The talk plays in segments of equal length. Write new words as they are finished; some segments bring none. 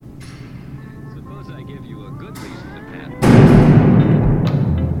Suppose I give you a good reason to pat.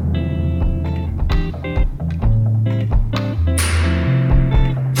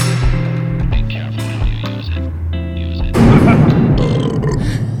 Be careful how you use it.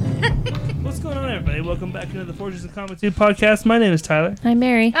 What's going on, everybody? Welcome back into the Forges of Comic 2 podcast. My name is Tyler. I'm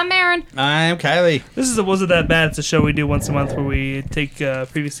Mary. I'm Aaron. I'm Kylie. This is Was It That Bad? It's a show we do once a month where we take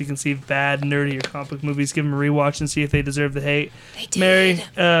previously conceived bad, nerdy, or comic book movies, give them a rewatch, and see if they deserve the hate. They did. Mary,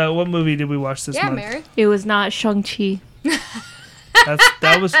 what movie did we watch this month? Mary. It was not Shang-Chi.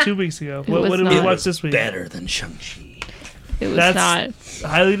 That was 2 weeks ago. What was did we not. watch this week? Better than Shang-Chi. It was That's not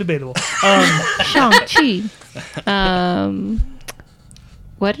highly debatable. Shang-Chi.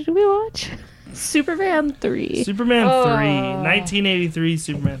 What did we watch? Superman 3. Superman 3. 1983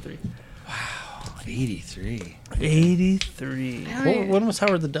 Superman 3. 83. 83. When was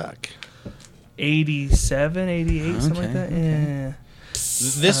Howard the Duck? 87, 88, something like that. Yeah.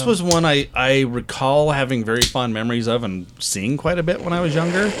 This was one I recall having very fond memories of and seeing quite a bit when I was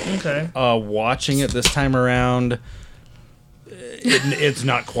younger. Okay. Watching it this time around, it's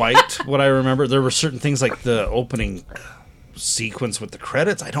not quite what I remember. There were certain things like the opening sequence with the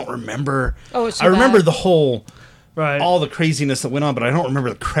credits. I don't remember. Oh, it's so I remember bad. the whole, Right. all the craziness that went on, but I don't remember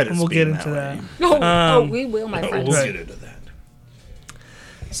the credits. And we'll being get into that. Oh, we will, my friends. We'll Right. get into that.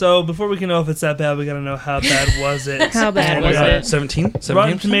 So before we can know if it's that bad, we gotta know how bad was it. How bad And, was it? 17?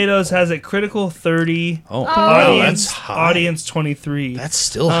 Rotten Tomatoes has it critical 30, Oh, audience that's high. audience 23. That's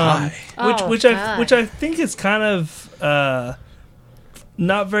still high. which I think is kind of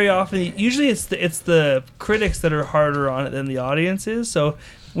not very often. Usually it's the critics that are harder on it than the audience is. So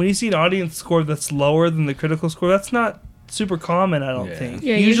when you see an audience score that's lower than the critical score, that's not super common, I don't Yeah. think.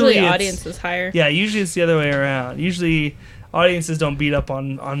 Yeah, usually it's- audience is higher. Yeah, usually it's the other way around. Usually audiences don't beat up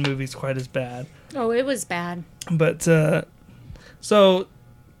on movies quite as bad. Oh, it was bad. But so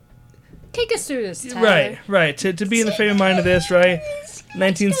Take us through this, Tyler. right. To be in the frame of mind of this, right?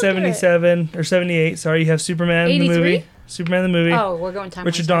 1977 or 78. Sorry, you have Superman the 83? movie. Superman the movie. Oh, we're going time.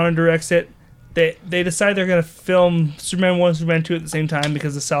 Richard Donner directs it. They decide they're going to film Superman 1 and Superman 2 at the same time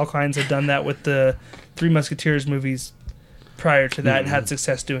because the Salkinds had done that with the Three Musketeers movies prior to that and had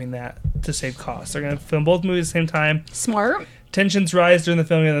success doing that to save costs. They're going to film both movies at the same time. Smart. Tensions rise during the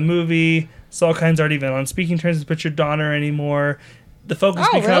filming of the movie. Salkinds aren't even on speaking terms with Richard Donner anymore. The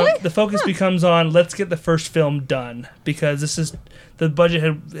focus becomes on let's get the first film done because the budget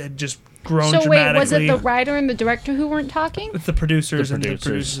had just grown So dramatically. wait, was it the writer and the director who weren't talking? It's the producers The and the producers.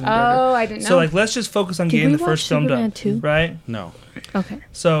 producers and the director. Oh, I didn't know. So let's just focus on getting we the first watch film Superman done, 2? right? No. Okay.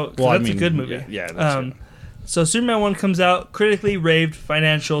 So Well, I that's a mean, good movie. yeah, that's it. So Superman 1 comes out, critically raved,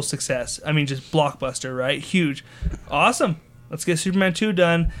 financial success. I mean, just blockbuster, right? Huge. Awesome. Let's get Superman 2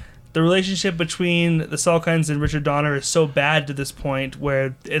 done. The relationship between the Salkinds and Richard Donner is so bad to this point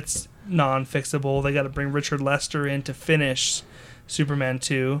where it's non-fixable. They got to bring Richard Lester in to finish Superman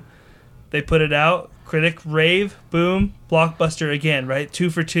 2. They put it out, critic rave, boom, blockbuster again, right? 2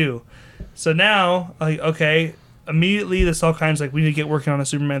 for 2. So now, like, okay, immediately the Salkinds we need to get working on a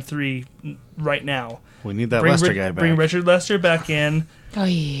Superman 3 right now. We need that Lester guy back. Bring Richard Lester back in Oh,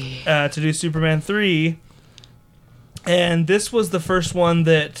 yeah. to do Superman 3. And this was the first one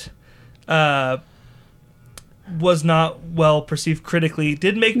that was not well perceived critically. It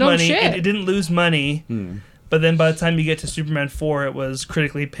did make No money. shit. It didn't lose money. But then by the time you get to Superman 4, it was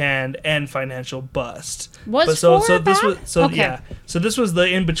critically panned and financial bust. Was But so 4 this bad? was Okay. yeah. So this was the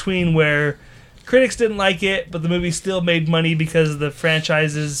in between where critics didn't like it, but the movie still made money because the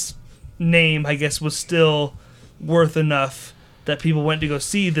franchise's name, I guess, was still worth enough that people went to go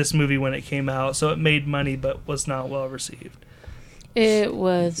see this movie when it came out. So it made money, but was not well received. It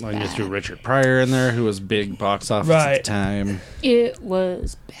was Well, you bad. threw Richard Pryor in there, who was big box office at Right. the time. It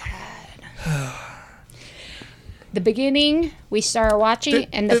was bad. The beginning, we started watching,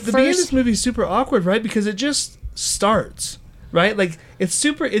 and the beginning of this first... movie is super awkward, right? Because it just starts, right? Like it's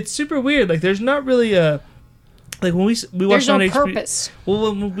super weird. Like there's not really a like when we watched There's no on HBO. purpose.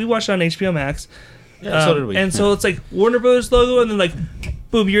 Well, when we watched on HBO Max. So did we. And so it's like Warner Brothers logo, and then like,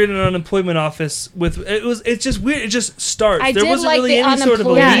 boom, you're in an unemployment office with it's just weird. It just starts. I there did wasn't like really the any sort of a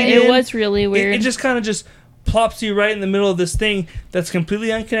unemployment. Yeah, lead it in. was really weird. It just kind of just plops you right in the middle of this thing that's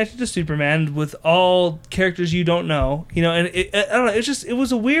completely unconnected to Superman with all characters you don't know. You know, and I don't know. It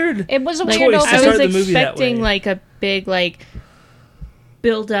was a weird. It was a like, weird choice to I start was the movie that expecting way. like a big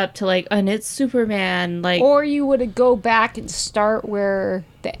build up to and it's Superman Or you would go back and start where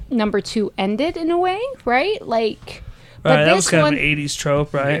the number 2 ended in a way, right? Like, but Right, that was this kind one, of an 80s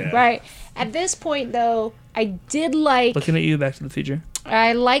trope, right? Yeah. right? At this point, though, I did like. Looking at you, Back to the Future.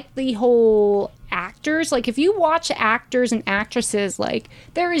 I like the whole actors. Like, if you watch actors and actresses, like,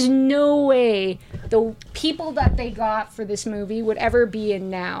 there is no way the people that they got for this movie would ever be in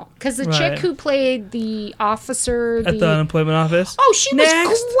now. Because the chick Right. who played the officer, At the unemployment office. oh, she Next.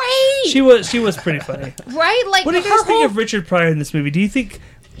 was great, She was pretty funny. right? Like, What do you her guys think whole, of Richard Pryor in this movie? Do you think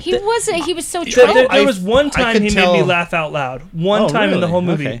he was so there, troll. there was one I time could he made tell- me laugh out loud? One Oh, time in the really? whole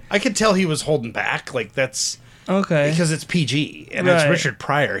movie. Okay. I could tell he was holding back. Like, that's Okay. because it's PG and Right. it's Richard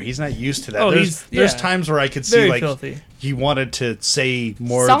Pryor. He's not used to that. Oh, there's yeah. times where I could see Very like filthy. he wanted to say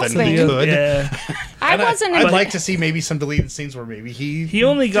more Something. than he could. Yeah. I And wasn't. I'd But- like to see maybe some deleted scenes where maybe He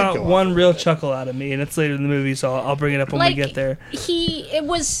only did got go one off. real chuckle out of me, and it's later in the movie, so I'll bring it up when like, we get there. it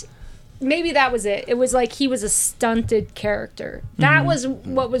was, maybe that was it. It was like he was a stunted character. That was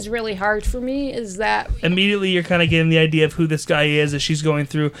what was really hard for me, is that Immediately, you're kind of getting the idea of who this guy is as she's going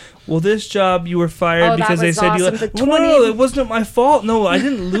through. Well, this job you were fired Oh, that because they was said you. awesome. Left. The Well, 20 no, it wasn't my fault. No, I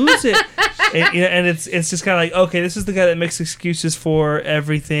didn't lose it. And it's just kind of like, okay, this is the guy that makes excuses for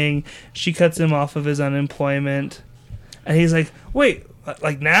everything. She cuts him off of his unemployment, and he's like, wait.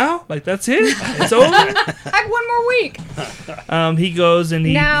 Like now? Like that's it? It's over? I have one more week. He goes and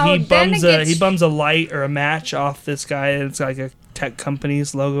Now, he then bums it gets- he bums a light or a match off this guy, and it's like a tech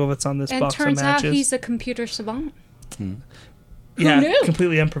company's logo that's on this And box of turns out matches. he's a computer savant. yeah, knew?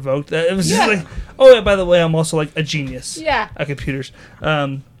 completely unprovoked. It was Yeah. just like, oh yeah, by the way, I'm also like a genius Yeah. at computers.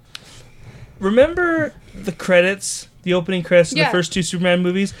 Remember the credits, the opening credits of Yeah. the first two Superman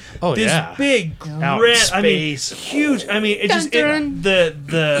movies? Oh, this yeah. big, Out in grand, I mean, space. huge. I mean, it Dun, just dun.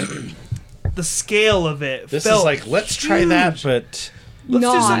 the scale of it. This felt is like, let's try that, huge. but Let's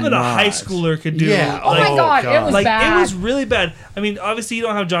do Not. something a high Not. schooler could do. Yeah. Oh, my Oh, god, God. it was Like bad. it was really bad. I mean, obviously you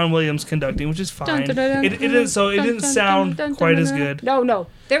don't have John Williams conducting, which is fine. It didn't, so it didn't sound quite as good. No.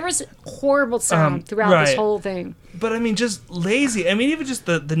 There was horrible sound throughout this right. whole thing. But I mean, just lazy. I mean, even just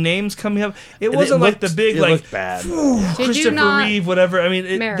the names coming up, it it wasn't like looked- the big it like looked bad. Did you Christopher not- Reeve, whatever. I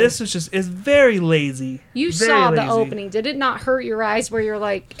mean, Mary. this was just it's very lazy. You Very saw the lazy. opening. Did it not hurt your eyes where you're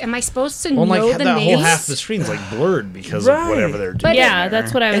like, am I supposed to Well, know like the that names? whole half the screen's like blurred because Right. of whatever they're But doing. Yeah, there.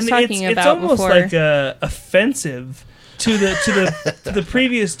 that's what I was And talking it's about almost before. like offensive to the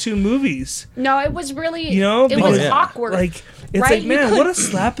previous two movies. No, it was really, You know, it was because, awkward. Like it's Right? like, You man, couldn't- what a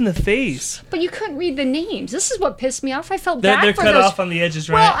slap in the face. But you couldn't read the names. This is what pissed me off. I felt They're bad for cut those. off on the edges,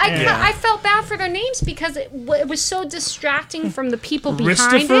 right? Well, Yeah. I felt bad for their names because it was so distracting from the people behind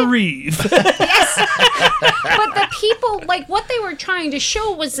Christopher it. Reeve. But the people, like, what they were trying to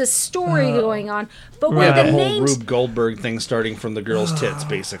show was this story going on. But when Right. the the whole names, Rube Goldberg thing starting from the girl's tits,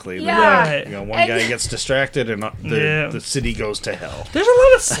 basically. yeah, Right. You know, one And- guy gets distracted and Yeah. the city goes to hell. There's a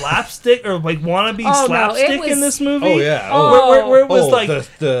lot of slapstick or like wannabe Oh, no, slapstick it was- in this movie. Oh yeah. Where it was like,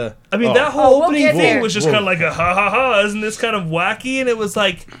 the I mean, oh. that whole we'll opening get thing there. was just Whoa. kind of like a ha ha ha. Isn't this kind of wacky? And it was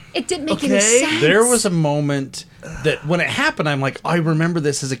like, it didn't make any Okay. sense. There was a moment that when it happened, I'm like, I remember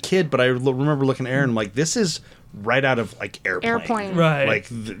this as a kid, but I remember looking at Aaron, I'm like, this is right out of like Airplane. right. Like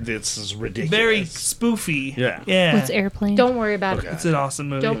this is ridiculous. very spoofy. Yeah. Yeah. What's Airplane? Don't worry about it. It's an awesome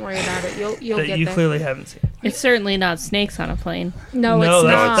movie. Don't worry about it. You'll that get you there. clearly haven't seen. It's certainly not snakes on a plane. No, no, it's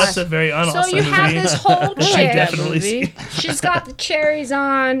not. that's a very unawesome so you movie. have this whole I chick. definitely movie. see. She's got the cherries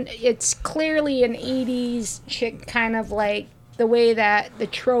on. It's clearly an 80s chick, kind of like the way that the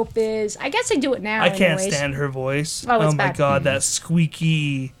trope is. I guess I do it now. I can't anyways. stand her voice. Oh, it's my bad. god, that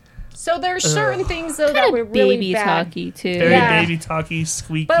squeaky, So there's certain things though that Kind were of really baby bad. talky too. very Yeah. baby talky,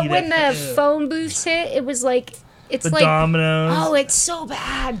 squeaky. But when the that- phone booths hit, it was like it's the like dominoes. oh, it's so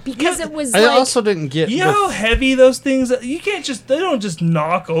bad because it was I like also didn't get. You know how heavy those things? You can't just. They don't just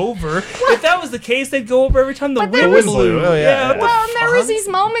knock over. If that was the case, they'd go over every time the But there wind was- blew. Oh, yeah. what the well, and there was fuck? these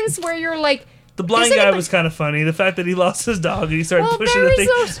moments where you're like, The blind Is guy anybody- was kind of funny. The fact that he lost his dog and he started well, pushing there the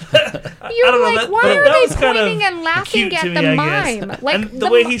was thing. those. You're I don't know, like, that- why that- are that they was kind of pointing and laughing cute at to the me, I guess. mime? Like and the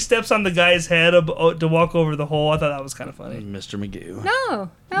way he steps on the guy's head to walk over the hole, I thought that was kind of funny. Mr. McGee. No,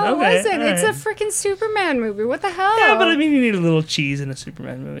 it Okay, wasn't. It's a alright. freaking Superman movie. What the hell? Yeah, but I mean, you need a little cheese in a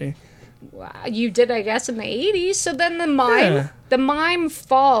Superman movie. Wow, you did, I guess, in the 80s. So then Yeah. the mime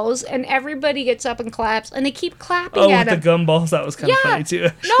falls, and everybody gets up and claps, and they keep clapping Oh, at with the him. gumballs, that was kind of Yeah. funny too. No,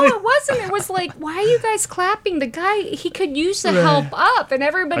 actually. it wasn't. It was like, why are you guys clapping? The guy, he could use the Right. help up, and I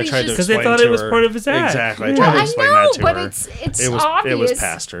everybody's tried to just. 'Cause they explain thought it to was her. part of his act. Exactly. I Yeah. tried Well, to I explain know, that to but her. it's It was obvious.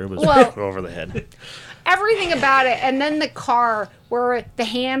 past her. It was Well- over the head. Everything about it, and then the car where the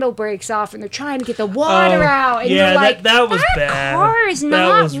handle breaks off, and they're trying to get the water out, and yeah, you're like, that was bad. car is That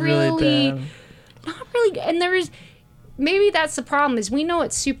not was really, bad. not really. And there is. Maybe that's the problem is we know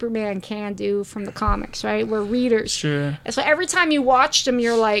what Superman can do from the comics, right? We're readers. Sure. And so every time you watched him,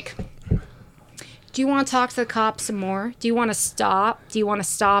 you're like, do you want to talk to the cops some more? Do you want to stop? Do you want to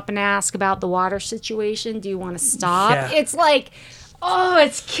stop and ask about the water situation? Do you want to stop? Yeah. It's like, oh,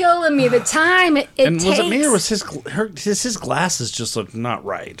 it's killing me. The time it And takes. was it me or was his glasses just looked not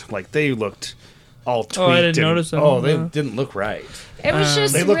right? Like they looked all tweaked. I didn't and- notice them, Oh, they no. didn't look right. It was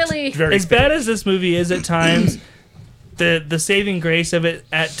just They looked really. very As bad as this movie is at times, the saving grace of it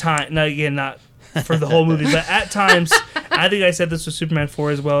at times. Now again, not for the whole movie, but at times, I think I said this with Superman 4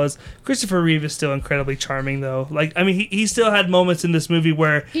 as well, as Christopher Reeve is still incredibly charming though. Like, I mean, he still had moments in this movie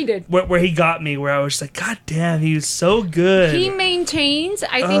where He did. where he got me, where I was just like, God damn, he was so good. He maintains,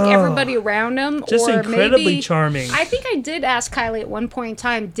 I think, everybody around him. Just or incredibly maybe, charming. I think I did ask Kylie at one point in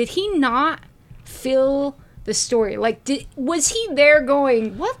time, did he not feel the story? Like, was he there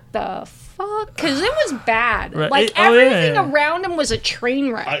going, what the fuck? Because it was bad. Right. Like, Oh, yeah. everything around him was a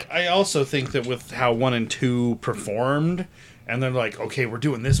train wreck. I also think that with how 1 and 2 performed, and they're like, okay, we're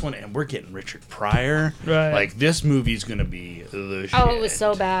doing this one, and we're getting Richard Pryor. Right. Like this movie's gonna be the shit. Oh, it was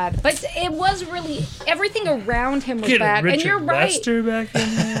so bad. But it was really, everything around him was Get bad. Richard And you're right. Lester back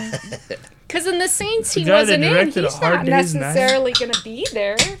in there. Because in the scenes he The guy that wasn't in, directed he's A Hard not Day's Night. necessarily going to be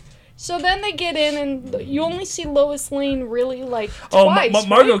there. So then they get in, and you only see Lois Lane really like Oh, twice.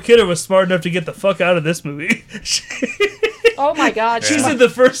 Margot right? Kidder was smart enough to get the fuck out of this movie. Oh my God, She's Yeah. in the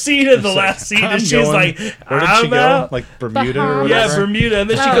first scene and the It's last scene, I'm and she's going- like, where did she I'm go? out. Like Bermuda or Bahamas. Yeah, whatever. Bermuda, and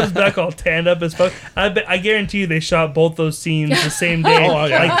then she comes back all tanned up as fuck. I guarantee you they shot both those scenes the same day. Oh,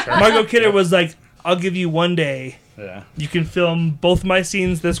 yeah, like sure. Margot Kidder was like, "I'll give you one day. Yeah. You can film both my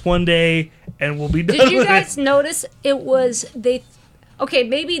scenes this one day, and we'll be done Did you with guys it." notice it was they? Okay,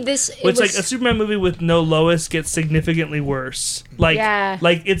 maybe this. It Which, was, like, a Superman movie with no Lois gets significantly worse. Like, Yeah.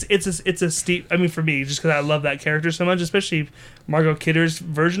 like it's a steep. I mean, for me, just because I love that character so much, especially Margot Kidder's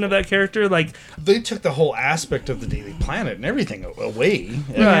version of that character. Like, They took the whole aspect of the Daily Planet and everything away.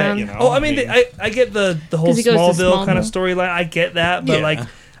 right? You know, Oh, I mean, I get the whole 'Cause he goes to Smallville kind of Smallville. storyline. I get that, but Yeah. like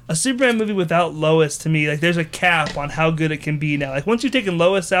a Superman movie without Lois, to me, like there's a cap on how good it can be now. Like once you've taken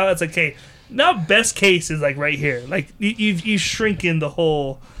Lois out, it's like, hey, now best case is like right here. Like you shrink in the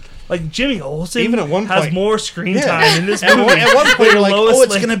whole. Like Jimmy Olsen Even at one has point- more screen Yeah. time in this At movie. one, at one point, than you're like, Lois oh,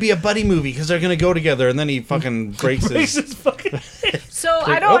 it's Lane. going to be a buddy movie because they're going to go together. And then he fucking breaks Breaks his... his fucking so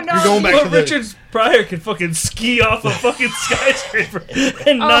I like, don't oh, know. you're going back But to the- Richard Pryor can fucking ski off a fucking skyscraper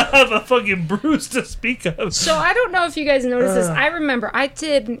and not have a fucking bruise to speak of. So I don't know if you guys noticed this. I remember I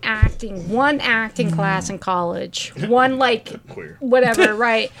did one acting class in college. One like Queer. whatever,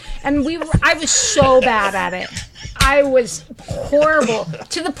 right? And I was so bad at it. I was horrible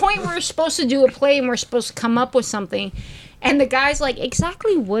to the point where we're supposed to do a play and we're supposed to come up with something. And the guy's like,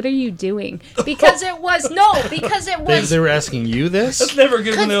 exactly what are you doing? Because it was They were asking you this? That's never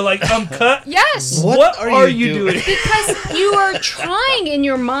good when they're like, I'm cut. yes. What are you doing? Because you are trying in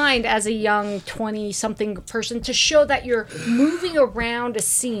your mind as a young 20-something person to show that you're moving around a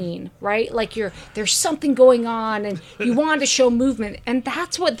scene, right? Like there's something going on and you want to show movement. And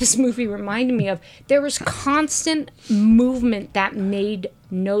that's what this movie reminded me of. There was constant movement that made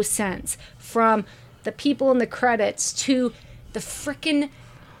no sense. From the people in the credits to the frickin'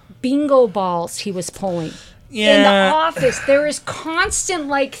 bingo balls he was pulling. In the Yeah. office, there is constant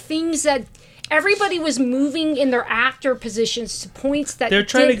like things that everybody was moving in their actor positions to points that They're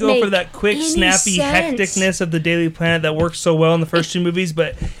trying to didn't go for make that quick, any snappy sense. hecticness of the Daily Planet that works so well in the first two movies,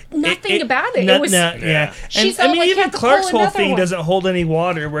 but Nothing about it. It was- yeah. She's And I all mean, like, you even have to Clark's pull whole another thing one. doesn't hold any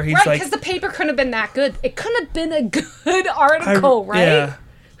water. Where he's Right, like, because the paper couldn't have been that good. It couldn't have been a good article, right? yeah.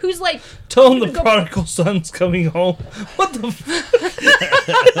 Who's like, tell him the go- prodigal son's coming home. What the?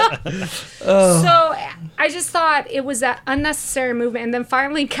 So I just thought it was that unnecessary movement. And then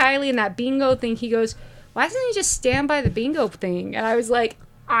finally, Kylie in that bingo thing, he goes, why doesn't he just stand by the bingo thing? And I was like,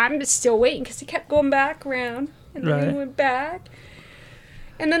 I'm just still waiting because he kept going back around. And then Right. he went back.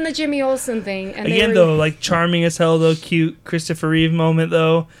 And then the Jimmy Olsen thing. And Again, though, like charming as hell, though, cute Christopher Reeve moment,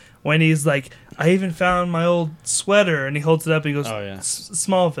 though, when he's like, I even found my old sweater, and he holds it up and he goes, Oh, yeah.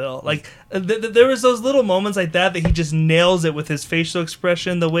 Smallville. Like, there was those little moments like that he just nails it with his facial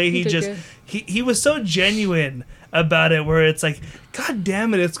expression, the way he did just, good. he was so genuine about it, where it's like, God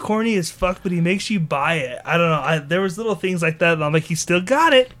damn it, it's corny as fuck, but he makes you buy it. I don't know. There was little things like that, and I'm like, he still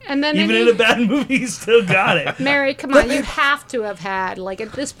got it. And then Even he- in a bad movie, he still got it. Mary, come on, you have to have had, like,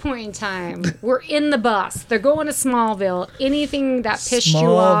 at this point in time, we're in the bus. They're going to Smallville. Anything that pissed you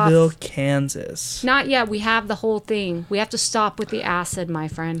Smallville, off. Kansas. Not yet. We have the whole thing. We have to stop with the acid, my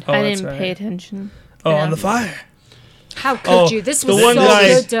friend. Oh, I that's didn't right. pay attention. Oh, Yeah. on the fire. How could you? This was the one so guy,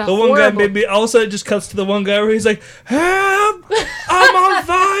 good to the one guy horrible. made me. Also, it just cuts to the one guy where he's like, "Help! I'm on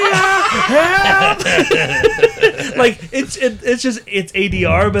fire! Like it's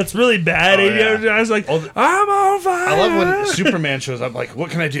ADR, but it's really bad Oh, yeah. ADR. I was like, Oh, the- I'm on fire. I love when Superman shows up. Like, what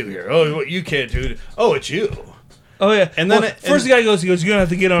can I do here? Oh, what you can't do. Oh, it's you. Oh yeah, And then Well, it- first and- the guy goes, you're gonna have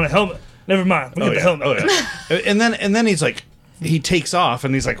to get on a helmet. Never mind, we get the helmet. Oh yeah. and then he's like, he takes off,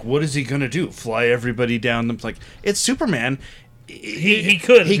 and he's like, what is he gonna do? Fly everybody down? I'm like, it's Superman. He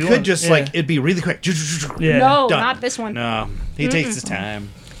could if He he could wanted. just Yeah. like it'd be really quick. Yeah. No, Done. not this one. No, he takes his time.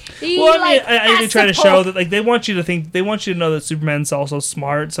 He, Well, I mean, like, I they has try to pull- show that like they want you to know that Superman's also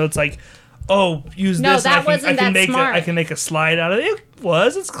smart. So it's like, oh, use No, this. that and wasn't I can that make smart. I can make a slide out of it. It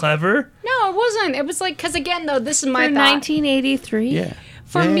was. It's clever. No, it wasn't. It was like, because again, though, this is my For thought. 1983. Yeah.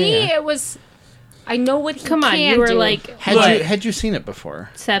 For Yeah, me, yeah. it was. I know what he Come on, can you were do. like Had you seen it before?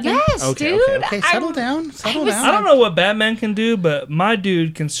 7. Yes, Okay, dude. okay. Settle down. Settle was- down. I don't know what Batman can do, but my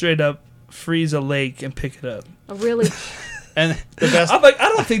dude can straight up freeze a lake and pick it up. Really. And the best. I'm like, I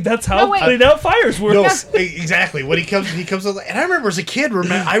don't think that's how No, wait. putting out fires works. No, exactly. When he comes, and I remember as a kid,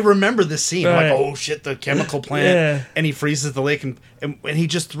 I remember this scene. I'm Right. like, oh shit, the chemical plant, Yeah. and he freezes the lake, and he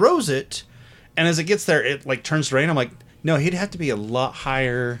just throws it, and as it gets there, it like turns to rain. I'm like, no, he'd have to be a lot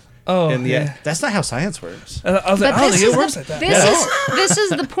higher. Oh, in the yeah. That's not how science works. I was like, But I don't this think is it works the, like that. this is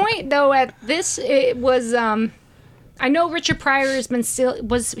the point though. At this, it was. I know Richard Pryor has been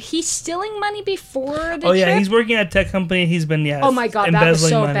was he stealing money before the Oh yeah, trip? he's working at a tech company. He's been Oh my god, that was embezzling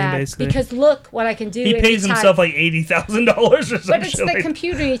so money, bad. basically. Because look what I can do. he pays anytime. himself like $80,000 or something. But it's the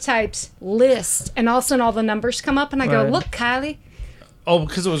computer he types list, and all of a sudden all the numbers come up, and I go, Right. "Look, Kylie." Oh,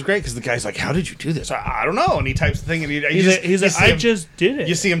 because it was great. Because the guy's like, "How did you do this?" I don't know. And he types the thing, and He's like, I just did it.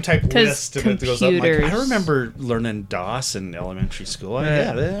 You see him type 'Cause list, and it goes up. I'm like, I computers. remember learning DOS in elementary school.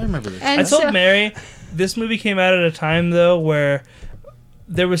 Yeah. I remember this. And I told so- Mary, this movie came out at a time though where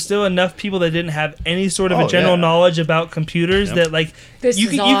there was still enough people that didn't have any sort of a Oh, general yeah. knowledge about computers Yep. that like This you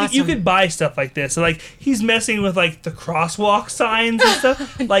is could you awesome. could buy stuff like this. So like he's messing with like the crosswalk signs and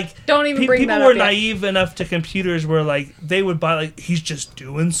stuff. Like Don't even bring people that were up yet. naive enough to computers where like they would buy like he's just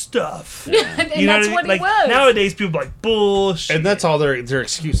doing stuff. and You know that's what I what mean? he Like was. nowadays people are like bullshit. And that's all their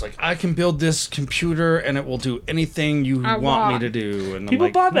excuse. Like, I can build this computer and it will do anything you I want me want. to do. And I'm People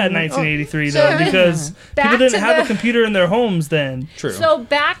like, bought that in "Mm, 1983 So though then- because Back people didn't to have a the- computer in their homes then. True. So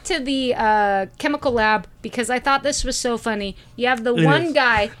back to the chemical lab, because I thought this was so funny. You have the It one is.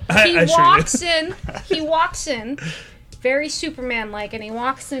 guy. He I sure walks in. He walks in, very Superman-like, and he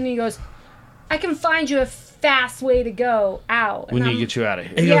walks in. and He goes, "I can find you a fast way to go out." we And need to I'm- get you out of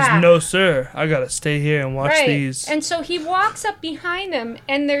He here. Yeah. goes, "No, sir. I gotta stay here and watch right. these." And so he walks up behind him,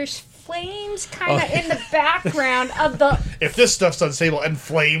 and there's flames kind of in the background of the. If this stuff's unstable and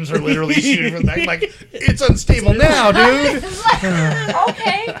flames are literally shooting from that, like, it's unstable now, dude.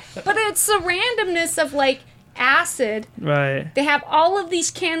 Okay, but it's the randomness of like acid. Right. They have all of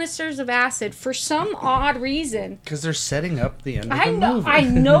these canisters of acid for some odd reason. Because they're setting up the end of I the know, movie. I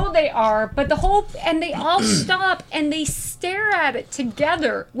know they are, but the whole and they all stop and they stare at it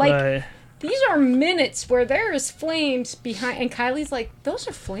together. Like Right. these are minutes where there is flames behind, and Kylie's like, "Those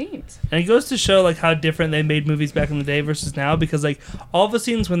are flames." And it goes to show like how different they made movies back in the day versus now, because like all the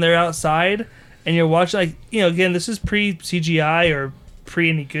scenes when they're outside and you're watching, like, you know, again, this is pre CGI or pre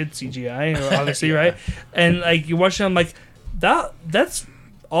any good CGI, obviously, right? And like you're watching, I'm like, that's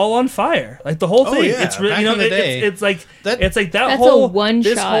all on fire, like the whole Oh, thing. yeah. It's really, Back you know, in the day, it's like that- it's like that That's whole a one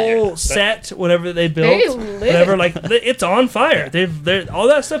this shot. whole set, whatever they built, They lit whatever, it. like it's on fire. They're all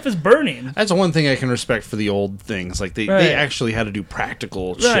that stuff is burning. That's the one thing I can respect for the old things. Like, they Right. actually had to do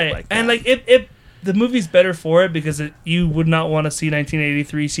practical shit Right, like that. and like it the movie's better for it because you would not want to see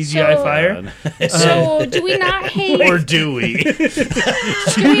 1983 CGI So- fire. So do we not hate? Or do we? Do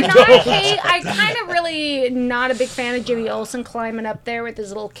we not hate? I kind of really not a big fan of Jimmy Olsen climbing up there with his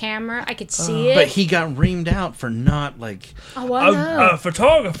little camera. I could see it. But he got reamed out for not, like... Oh, I know. A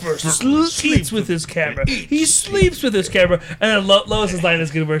photographer sleeps with his camera. He sleeps with his camera. And then Lois's line is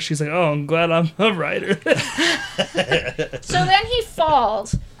good where she's like, "Oh, I'm glad I'm a writer." So then he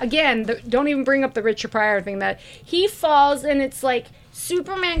falls. Again, don't even bring up the Richard Pryor thing. That he falls, and it's like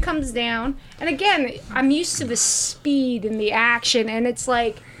Superman comes down. And again, I'm used to the speed and the action, and it's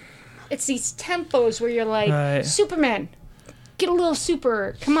like, it's these tempos where you're like, Right. Superman, get a little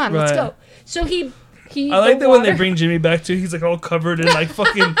super. Come on, let's Right. go. So he I like the that when they water- bring Jimmy back too. He's like all covered in like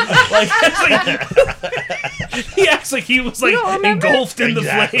fucking like, he acts like he was like don't remember? engulfed in the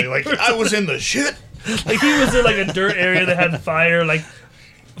Exactly. flame. Like, I was in the shit. Like he was in like a dirt area that had fire like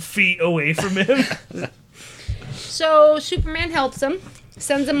feet away from him. So Superman helps him.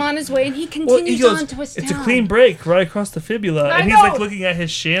 sends him on his way, and he Well, continues he goes, on to his town. it's a clean break right across the fibula. I And he's like know. looking at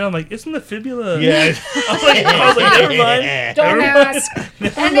his shin. I'm like, isn't the fibula? Yeah. I was like, never mind. Don't Never mind. ask.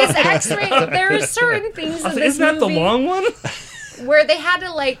 And his X-ray. There are certain things I in was like, this isn't that the movie long one? where they had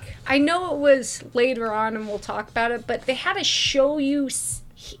to like. I know it was later on, and we'll talk about it, but they had to show you.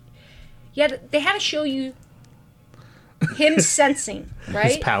 They had to show you him sensing, right?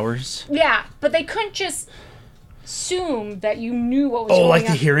 His powers. Yeah, but they couldn't just assume that you knew what was Oh, going like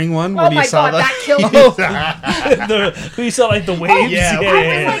the on. hearing one Oh when my you saw god, that. that killed me. We saw like the waves. yeah.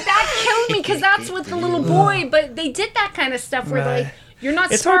 I was like, that killed me because that's with the little boy. But they did that kind of stuff where Right. like, you're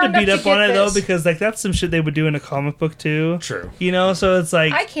not It's smart hard to beat enough up on get it though this. because like that's some shit they would do in a comic book too. True. You know, so it's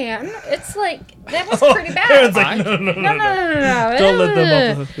like I can. It's like that was Oh, pretty bad. Aaron's like, no. No. Don't let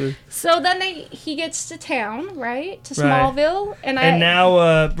them off the hook. So then he gets to town, right? To Right. Smallville, and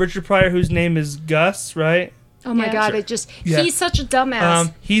now Richard Pryor, whose name is Gus, right? oh my Yeah. god, Sure. it just Yeah. he's such a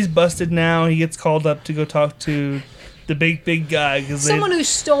dumbass. He's busted now. He gets called up to go talk to the big guy because Someone who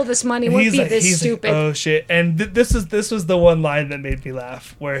stole this money wouldn't be this stupid. oh shit! And this was the one line that made me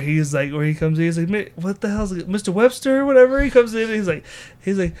laugh, where he comes in, he's like, what the hell's it, Mr. Webster or whatever? He comes in, and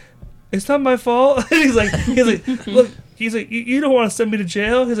he's like, it's not my fault. And he's like, look, you don't want to send me to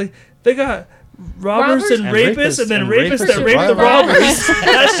jail. He's like, they got robbers Robbers? and And rapists, rapists and then and rapists that rapists rape the and robbers.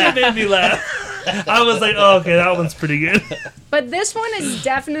 That shit made me laugh. I was like, oh, okay, that one's pretty good. But this one is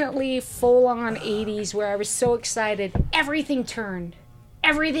definitely full on 80s where I was so excited. Everything turned.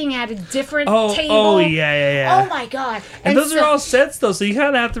 Everything had a different table. Oh yeah. Oh my god. And those are all sets though, so you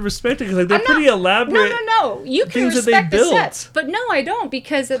kind of have to respect it because like they're I'm pretty not- elaborate. No. You can things that they respect the built. sets, but no, I don't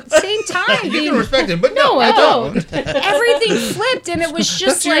because at the same time, You being, can respect him, but No, I don't. everything flipped and it was That's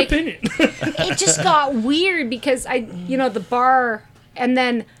just your like opinion. it just got weird because the bar and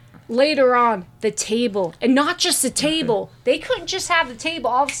then later on the table and not just the table. They couldn't just have the table.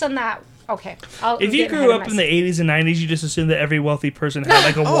 All of a sudden If you grew up in the 80s and 90s, you just assumed that every wealthy person had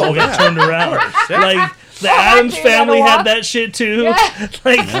like a wall that yeah. turned around. Like the I Addams did have a family wall. had that shit too. Yeah.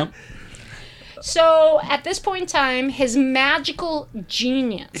 Like So at this point in time, his magical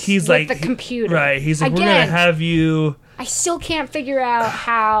genius he's with like the computer. Right. He's like, we're Again, gonna have you. I still can't figure out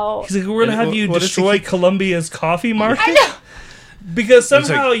how. He's like, we're gonna have you What is destroy he- Columbia's coffee market. I know. Because It's like,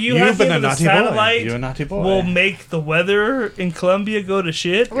 somehow you you've have been to a the naughty boy. satellite You're a naughty boy. will make the weather in Colombia go to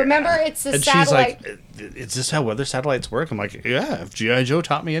shit. Remember, it's a And satellite. she's like, "Is this how weather satellites work?" I'm like, "Yeah, if GI Joe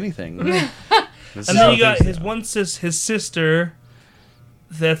taught me anything." And then you got his sister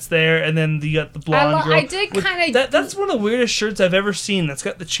that's there, and then you got the blonde girl. I did With- kinda- That's one of the weirdest shirts I've ever seen. That's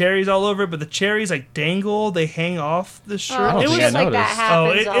got the cherries all over it, but the cherries like dangle, they hang off the shirt. Oh, it think was I shit like that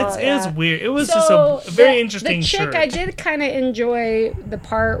noticed. happens. it's yeah. weird. It was So, just a very the- interesting The chick, shirt. I did kind of enjoy the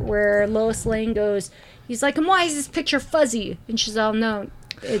part where Lois Lane goes, he's like, and why is this picture fuzzy? And she's all, no,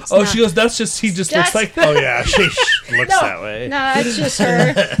 it's Oh, not. she goes. That's just he just looks That's- like that. "Oh yeah, she looks that way." No, that's just her.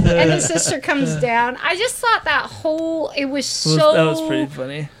 And his sister comes down. I just thought that whole, it was so, That was pretty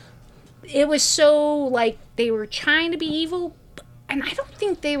funny. it was so, like, they were trying to be evil, and I don't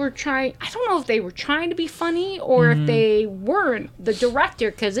think they were trying, I don't know if they were trying to be funny or Mm-hmm. if they weren't, the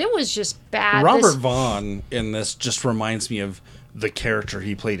director, because it was just bad. Robert This- Vaughn in this just reminds me of the character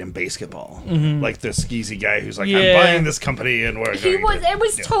he played in Basketball, like the skeezy guy who's like, Yeah. "I'm buying this company and we're he going was, to-" it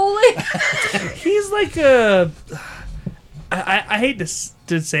was totally, He's like a. I hate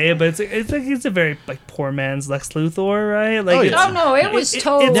to say it, but it's like he's a very like poor man's Lex Luthor, right? Like Oh, yeah. it's- oh no, it was it's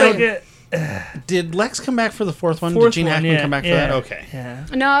totally, like a Did Lex come back for the fourth one? fourth Did Gene one, Hackman yeah, come back for yeah, that? Okay. Yeah.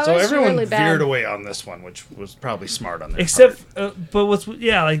 no, it So was everyone really bad. veered away on this one, which was probably smart on their Except, part.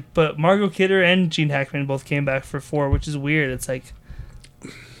 but Margot Kidder and Gene Hackman both came back for 4, which is weird. It's like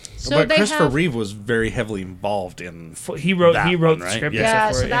So but they Christopher have, Reeve was very heavily involved in. he wrote That the one, script. right? and Yeah.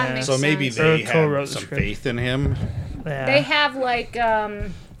 Yeah, stuff for so it, that yeah. makes So maybe sense. they co-wrote had the some script. faith in him. Yeah. They have like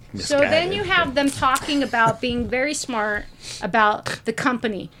so then you have them talking about being very smart about the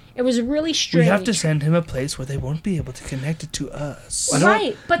company. It was really we strange. have to send him a place where they won't be able to connect it to us.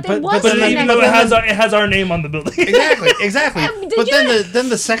 Right, but there but- was but But then- even though it has our name on the building. Exactly. Did But you- then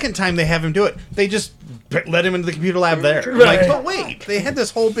the second time they have him do it, they just let him into the computer lab there. I'm Right. Like, but wait, they had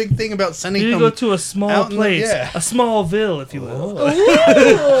this whole big thing about sending You him go to a small out in the- place, yeah. a Smallville, if you will.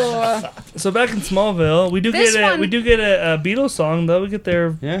 Ooh. So back in Smallville, we do This get one- a Beatles song though. We get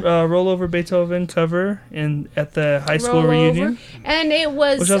their Yeah. rollover Beethoven cover at the high school Roll reunion, over. And it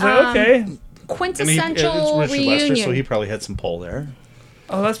was which I was like, okay, And quintessential it's Richard reunion. Lester, so he probably had some pull there.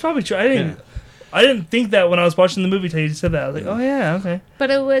 oh that's probably true. I didn't think that when I was watching the movie till you said that. I was like, oh yeah, okay. But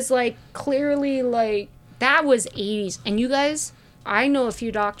it was like clearly like that was 80s, and you guys, I know a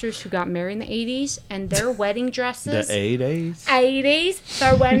few doctors who got married in the 80s, and their wedding The dresses. 80s. 80s,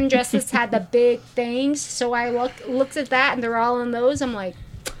 their wedding dresses had the big things. So I looked at that, and they're all in those. I'm like,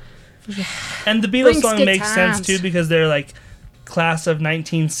 And the Beatles Brings song good makes sense times. too because they're like class of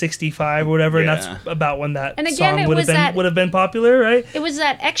 1965 or whatever, and Yeah. that's about when that And again, song it would was have that- been popular, right? it was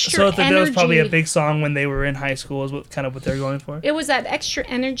that extra So I think energy. that was probably a big song when they were in high school, is what they're going for. It was that extra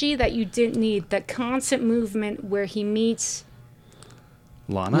energy that you didn't need. That constant movement where he meets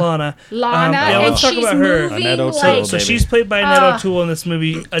Lana. Lana. Lana, yeah, and let's talk she's about her. moving Annette O'Toole, like So baby. she's played by Annette O'Toole in this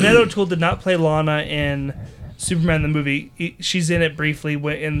movie. Annette O'Toole did not play Lana in Superman the movie. She's in it briefly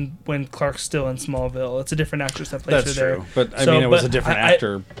when Clark's still in Smallville. It's a different actress that plays That's her there. true. But I So, mean, it was but a different I-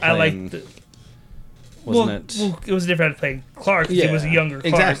 actor. I like playing, the, wasn't it? Well, it was a different actor playing Clark. 'Cause he was a younger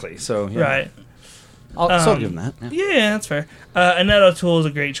Clark. Exactly. So yeah. Right. I'll give him that. Yeah. Yeah, that's fair. Annette O'Toole is a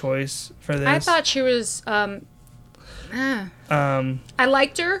great choice for this. I thought she was. I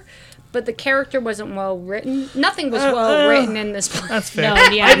liked her, but the character wasn't well written. Nothing was well written in this. That's fair. No,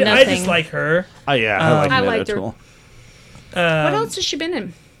 yeah, I nothing. just like her. Oh yeah, I like I Annette liked her. O'Toole. What else has she been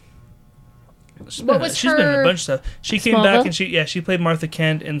in? She's What been- was she's been in a her- bunch of stuff. She came Smallville? back and she played Martha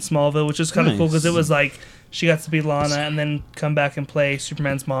Kent in Smallville, which is kind of cool because it Nice. was like she got to be Lana and then come back and play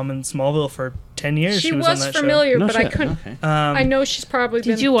Superman's mom in Smallville for 10 years. She was on was that familiar, No but I shit. couldn't. Okay. I know she's probably been.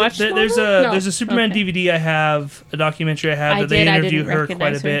 Did you watch There's Smallville? a No. there's a Superman Okay. DVD I have, a documentary I have I that they did, I interview didn't her quite a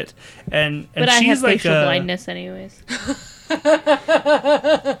recognize her. bit, and But I she's have like facial a blindness anyways.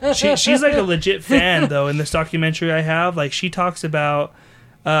 she's like a legit fan though. In this documentary I have, like she talks about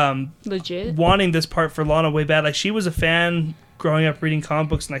legit. wanting this part for Lana way bad. Like she was a fan growing up reading comic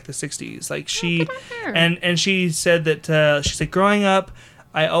books in like the 60s. Like she her. and she said that she's like growing up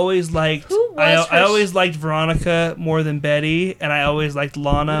I always liked Who was I her- always liked Veronica more than Betty, and I always liked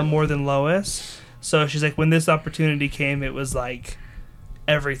Lana more than Lois. So she's like, when this opportunity came, it was like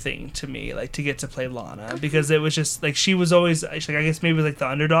everything to me, like to get to play Lana, because it was just like she was always she's like, I guess maybe it was like the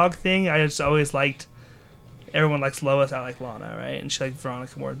underdog thing. I just always liked, everyone likes Lois, I like Lana, right? And she liked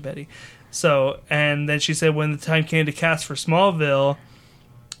Veronica more than Betty. So, and then she said when the time came to cast for Smallville,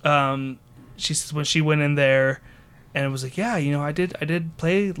 she says when she went in there and it was like, yeah, you know, I did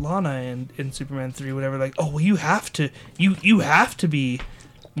play Lana in Superman 3, whatever. Like, oh, well, you have to be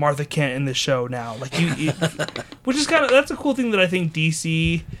Martha Kent in the show now. Like you which is kind of, that's a cool thing that I think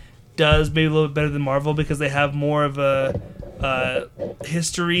DC does maybe a little bit better than Marvel, because they have more of a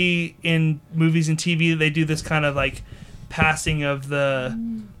history in movies and TV. They do this kind of like passing of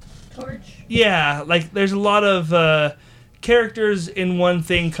the Torch. yeah, like there's a lot of characters in one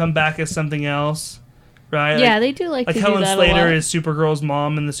thing come back as something else, right? Yeah, like, they do like like to Helen do that a Slater lot. is Supergirl's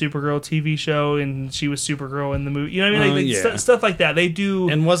mom in the Supergirl TV show, and she was Supergirl in the movie. You know what I mean? Like, yeah. stuff like that. They do.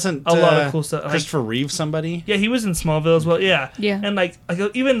 And wasn't A lot of cool stuff, like- Christopher Reeve somebody? Yeah, he was in Smallville as well. Yeah, Yeah. and like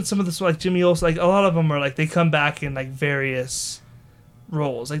even some of the like Jimmy Olsen, like a lot of them are like they come back in like various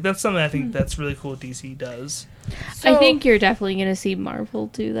roles. Like that's something I think that's really cool. DC does. I think you're definitely going to see Marvel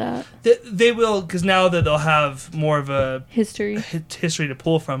do that. They will, because now that they'll have more of a History. history to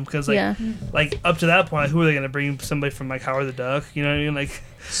pull from, because like Yeah. like up to that point, like, who are they going to bring? Somebody from like Howard the Duck, you know what I mean? Like,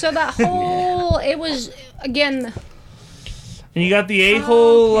 So that whole it was again. and you got the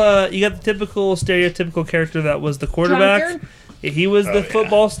a-hole, you got the typical stereotypical character that was the quarterback. Drunkard. He was the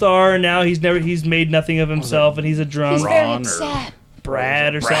football star, and now he's made nothing of himself, and he's a drunk. He's very Ron or- upset.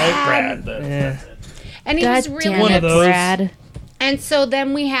 Brad or something. Brad. Yeah. And he God was really damn One it, of those. Brad. And so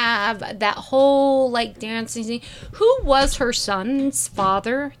then we have that whole like dancing scene. Who was her son's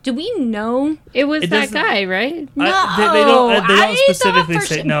father? Do we know? It was It that doesn't- guy, right? No, They don't specifically thought for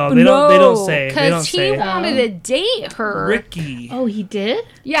say. sure- No, they don't say. They don't Because he say. wanted to date her. Ricky. Oh, he did?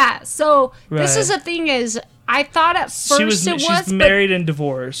 Yeah. So this Right. is the thing is, I thought at first She's but married and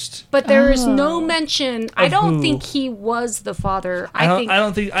divorced. there is Oh. no mention. I Of don't who? think he was the father. I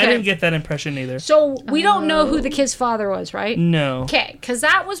don't think I Okay. didn't get that impression either. So we don't know who the kid's father was, right? No. Okay, because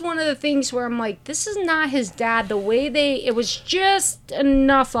that was one of the things where I'm like, this is not his dad. The way it was just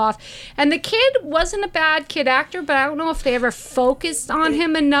enough off. And the kid wasn't a bad kid actor, but I don't know if they ever focused on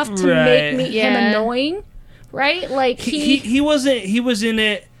him enough to Right. make him Yeah. annoying, right? Like He was in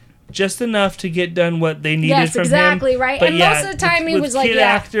it just enough to get done what they needed Yes, from him. exactly, right? But And yeah, most of the time he with was like, kid yeah.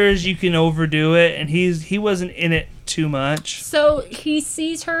 actors, you can overdo it, and he wasn't in it too much. So he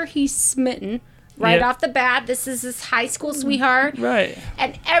sees her, he's smitten right Yep. off the bat. This is his high school sweetheart. Right.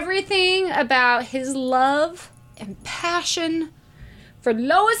 And everything about his love and passion for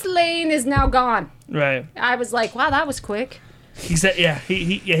Lois Lane is now gone. Right. I was like, wow, that was quick. He said, yeah,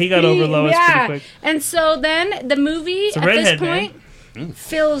 he got over Lois pretty quick. And so then the movie a at this redhead, point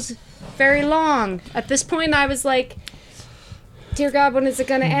feels very long. At this point, I was like, dear God, when is it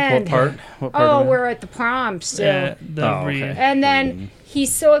going to end? What part? What part? Oh, of it? we're at the prom still. Yeah, the Oh, okay. And then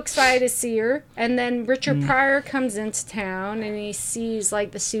he's so excited to see her. And then Richard Mm. Pryor comes into town and he sees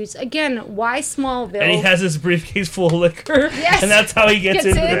like the suits. Again, why Smallville? And he has his briefcase full of liquor. Yes. And that's how he gets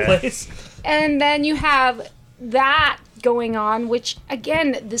Gets into in. the place. And then you have that going on, which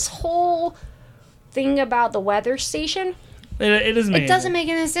again, this whole thing about the weather station, It doesn't make it doesn't any make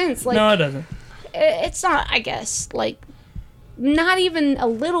any sense. Like, sense. No, it doesn't. it's not, I guess, like, not even a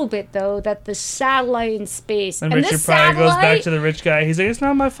little bit though, that the satellite in space And and Richard this Pryor goes back satellite, to the rich guy. He's like, it's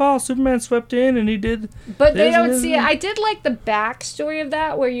not my fault. Superman swept in and he did. but they this don't and see this. it. I did like the backstory of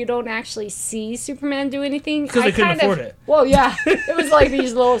that, where you don't actually see Superman do anything 'Cause they I couldn't kind afford of- it. Well, yeah, it was like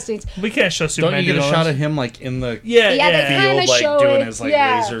these little scenes. We can't show Don't Superman. you get a doing all shot this. of him like in the Yeah, Yeah, they yeah. kinda field, like show doing it, his like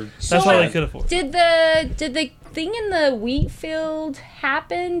yeah. laser? That's So, all they could afford. Did the thing in the wheat field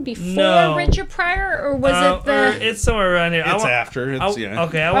happen before No. Richard Pryor, or was it Or the? it's somewhere around here. It's after. It's yeah.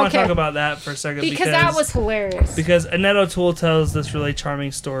 Okay, I want to Okay. talk about that for a second Because that was hilarious. because Annette O'Toole tells this really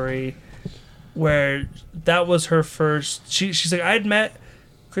charming story where that was her first. She's like, I had met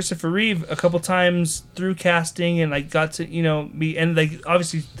Christopher Reeve a couple times through casting and like got to meet, and like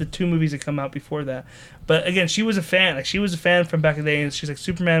obviously the 2 movies that come out before that. But again, she was a fan. Like she was a fan from back in the day, and she's like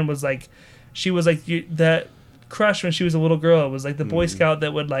Superman was like, she was like that crush when she was a little girl. It was like the Boy Scout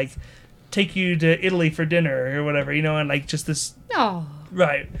that would like take you to Italy for dinner or whatever, and like just this. Oh,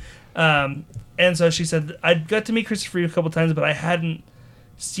 Right. And so she said, I got to meet Christopher Reeve a couple times, but I hadn't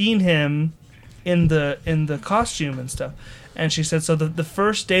seen him in the costume and stuff. And she said, so the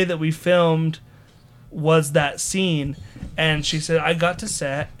first day that we filmed was that scene. And she said, I got to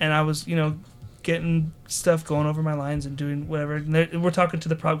set and I was, getting stuff going over my lines and doing whatever. And we're talking to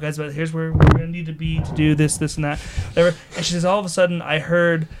the prop guys about here's where we're going to need to be to do this, this, and that. Whatever. And she says, all of a sudden I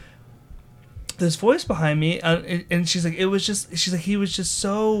heard this voice behind me, and she's like, he was just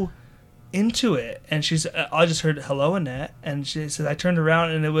so into it, and I just heard hello Annette, and she said I turned around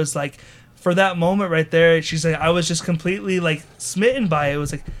and it was like, for that moment right there, she's like, I was just completely like smitten by it. It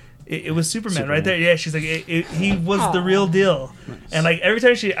was like it was Superman right there. Yeah, she's like he was the real deal. And like every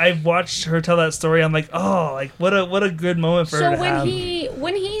time I've watched her tell that story, I'm like, oh, like what a good moment for her so to have.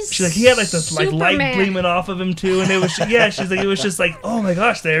 when he's She's like, he had like this like light Superman- gleaming off of him too, and it was she's like, it was just like, oh my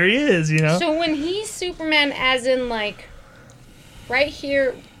gosh, there he is, So when he's Superman, as in like right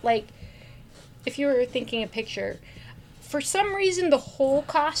here, like if you were thinking a picture, for some reason the whole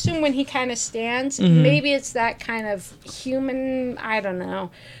costume when he kind of stands, maybe it's that kind of human, I don't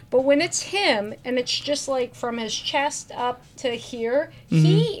know. But when it's him and it's just like from his chest up to here,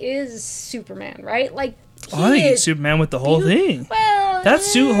 he is Superman, right? Like Oh, I think he's Superman with the whole thing. Well, That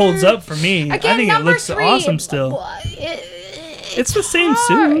suit holds up for me. Again, I think it number looks 3, awesome still. well, It's the same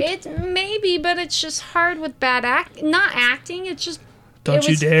hard. suit. It's maybe, but it's just hard with bad not acting. It's just Don't it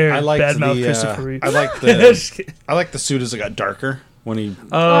you was- dare I liked badmouth the Christopher Reeve. I like Just the kidding. I like the suit as it got darker when he.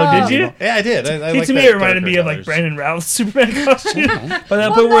 Oh, did you? Yeah, I did. I See, like to me, that it reminded darker me of like colors. Brandon Routh's Superman costume. By that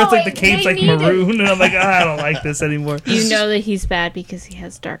Well, point where it's no, like the cape's they like needed- maroon, and I'm like, I don't like this anymore. You know that he's bad because he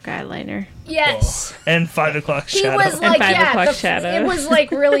has dark eyeliner. yes. And 5 o'clock He shadow. was like, 5 yeah, o'clock shadow. it was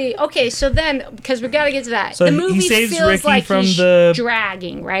like really okay. So then, because we got to get to that, So the he movie saves feels Ricky like from he's the-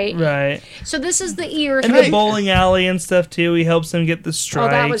 dragging, right? right. So this is the ear. And the bowling alley and stuff too. He helps him get the Oh,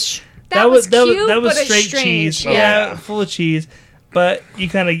 strike. that was cute, that was but it's straight strange. cheese. Yeah, full of cheese. But you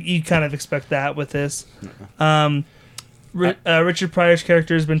kind of expect that with this. Richard Pryor's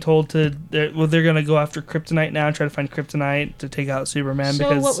character has been told they're going to go after Kryptonite now and try to find Kryptonite to take out Superman So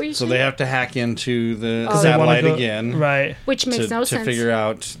because what were you So saying? they have to hack into the Oh. they wanna satellite go- again, right? Which makes to, no to sense. figure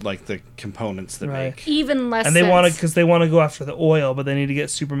out like the components that Right. make. Even less. And they sense. want to go after the oil, but they need to get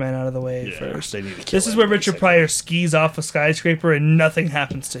Superman out of the way first. They need to kill This is where him, Richard basically. Pryor skis off a skyscraper and nothing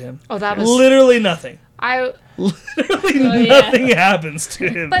happens to him. Oh, that was. Literally nothing. I. Literally yeah. nothing happens to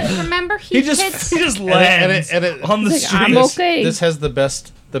him. But remember, he he just hits. he just And lands it- on the Like, street. I'm okay. This has the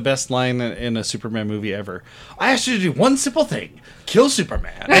best line in a Superman movie ever. I asked you to do one simple thing: kill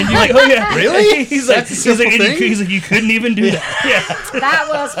Superman. And you're like, oh yeah, Really? He's like, That's a he's like, simple and thing? he's like, you couldn't even do that. Yeah, That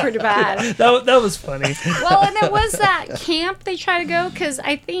was pretty bad. that was funny. Well, and it was that camp they try to go because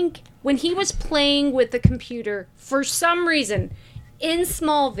I think when he was playing with the computer, for some reason, in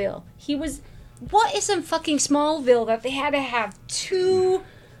Smallville, he was. What is in fucking Smallville that they had to have 2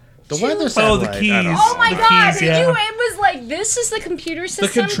 The weather Oh, satellite. the I keys. don't know. Oh my The god! keys, yeah. It was like this is the computer The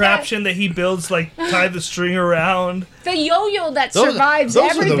system. contraption that he builds, like, tie the string around. The yo-yo that Those, survives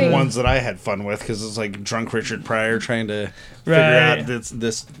those everything. are the ones that I had fun with because it's like drunk Richard Pryor trying to figure Right. out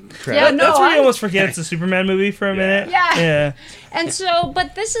this crap. Yeah, no, That's where he I- almost forgets the Superman movie for a minute. Yeah. Yeah. And so,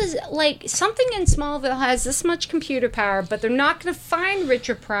 but this is like something in Smallville has this much computer power, but they're not going to find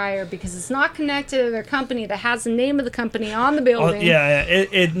Richard Pryor because it's not connected to their company that has the name of the company on the Oh, building. yeah,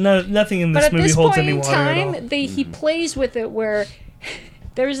 yeah. Nothing in But this at movie this holds point any in water at all. time, he plays with it where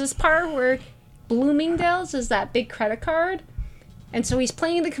there's this part where Bloomingdale's is that big credit card. And so he's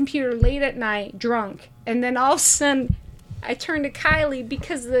playing the computer late at night, drunk. And then all of a sudden, I turn to Kylie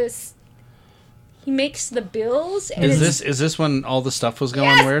because he makes the bills. And Is this when all the stuff was going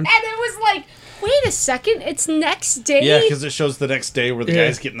Yes, weird? and it was like, wait a second, it's next day. Yeah, because it shows the next day where the Yeah.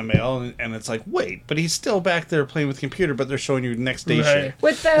 guy's getting the mail, and it's like, wait, but he's still back there playing with the computer, but they're showing you next day Right. shit.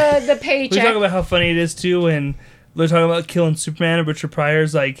 With the We paycheck. talk about how funny it is too when they're talking about killing Superman and Richard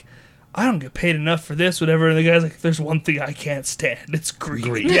Pryor's like, I don't get paid enough for this, whatever. And the guy's like, there's one thing I can't stand. It's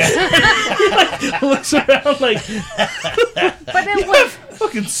greed. Yeah. Looks around like, but it was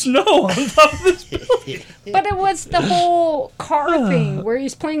fucking snow on top of this building. but it was the whole car thing where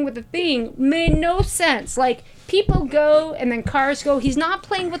he's playing with the thing made no sense. Like people go and then cars go. He's not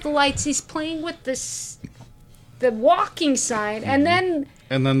playing with the lights, he's playing with the walking sign, and then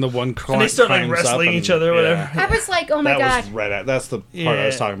And then the one And they start like climbs up wrestling and- each other or whatever. I was like, oh my That god. was right at. That's the part I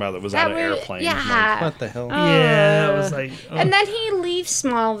was talking about that was That out of was- airplane. yeah. Like, what the hell? Yeah, it was like, oh. And then he leaves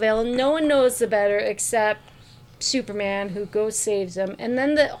Smallville. No one knows the better except Superman, who goes saves him. And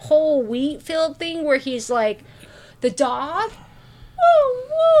then the whole wheat field thing where he's like, the dog,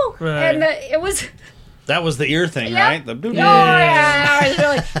 woo woo, Right. and it was. That was the ear thing, Yep. right? The Oh yeah, it was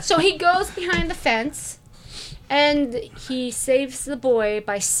really. So he goes behind the fence, and he saves the boy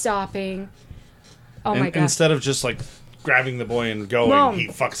by stopping. Oh my And god! instead of just like grabbing the boy and going, Boom. he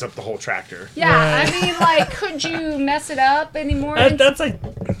fucks up the whole tractor. Yeah, Right. I mean, like, could you mess it up anymore? That's like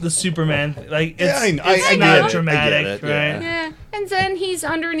the Superman. Like, it's, Yeah, I it's get not it. I dramatic, get it, right? yeah. Yeah, and then he's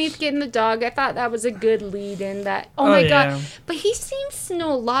underneath getting the dog. I thought that was a good lead in that. Oh, Oh, my yeah. god. But he seems to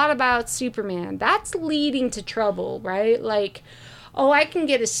know a lot about Superman. That's leading to trouble, right? Like, oh, I can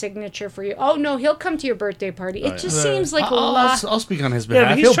get a signature for you. Oh, no, he'll come to your birthday party. It just Right. seems like a I'll, lot. I'll speak on his Yeah, behalf.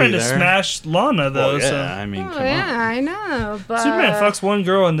 but he's He'll trying be to there. smash Lana, though. Well, yeah, So. I mean, Oh, come yeah, on. I know. But Superman fucks one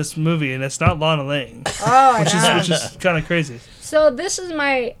girl in this movie, and it's not Lana Lang, Oh, I which know. is kind of crazy. So this is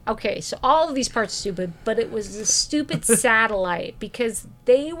my okay. So all of these parts are stupid, but it was the stupid satellite because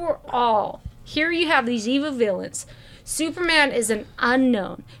they were all here. You have these evil villains. Superman is an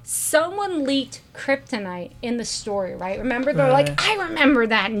unknown. Someone leaked kryptonite in the story, right? Remember, they're Right. like, I remember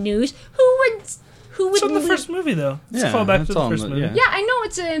that news. Who would So the leak- first movie, though. It's a Yeah, callback that's to the all in first the- movie. yeah. Yeah, I know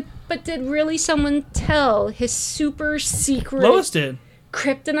it's a. But did really someone tell his super secret Lois did.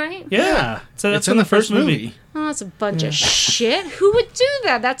 kryptonite? Yeah. So that's it's in the first movie. Oh, that's a bunch of shit. Who would do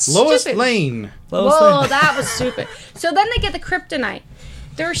that? That's Lois stupid. Lane. Lois Whoa, Lane. that was stupid. So then they get the kryptonite.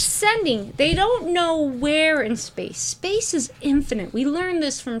 They're sending, they don't know where in space. Space is infinite. We learned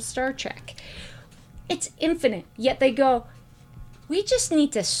this from Star Trek. It's infinite. Yet they go, we just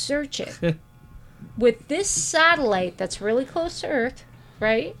need to search it. With this satellite that's really close to Earth,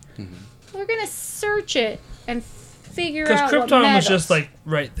 right? Mm-hmm. We're going to search it and figure Because out what Krypton was metals. just like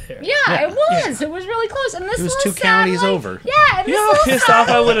right there. Yeah, it was. It was really close. And this It was little 2 counties satellite- over. Yeah, and You this know how little pissed off I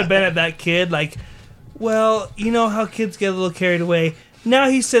satellite- would have been at that kid? Like, well, you know how kids get a little carried away. Now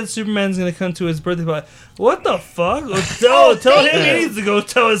he said Superman's gonna come to his birthday party. What the fuck? Tell thank him you. he needs to go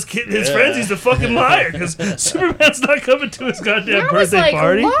tell his friends he's a fucking liar because Superman's not coming to his goddamn There was birthday like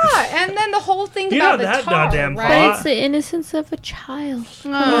party. a lot, and then the whole thing You're about not the that tar, goddamn But right? it's the innocence of a child.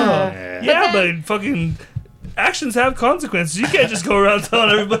 Yeah, but fucking actions have consequences. You can't just go around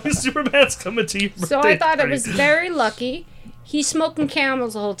telling everybody Superman's coming to your birthday So I thought it party. was very lucky. He's smoking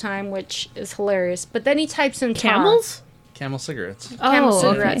camels the whole time, which is hilarious. But then he types in tar. Camels? Camel cigarettes. Camel Oh,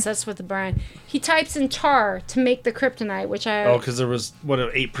 cigarettes. okay. That's what the brand. He types in tar to make the kryptonite, which I. Oh, because there was, what,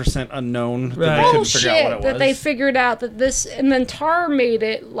 an 8% unknown that Right. they couldn't Bullshit figure out what it that was. they figured out that this, and then Tar made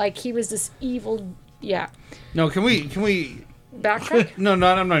it like he was this evil. Yeah. No, can we Backtrack. No, I'm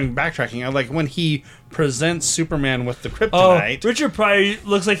not even backtracking. I like when he presents Superman with the Oh, kryptonite. Richard Pryor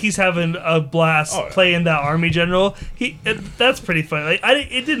looks like he's having a blast Oh, yeah. playing that army general. That's pretty funny. Like I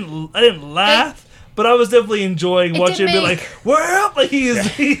didn't laugh, but I was definitely enjoying It watching him did be like, "We're up!" Like he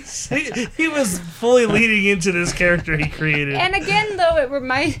was fully leading into this character he created. And again, though, it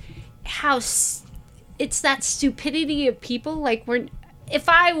reminds how it's that stupidity of people. Like if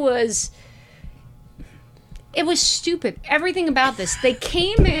I was It was stupid. Everything about this. They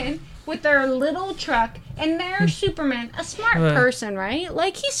came in with their little truck, and there's Superman, a smart Right. person, right?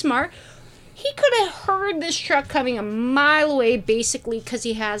 Like, he's smart. He could have heard this truck coming a mile away, basically, because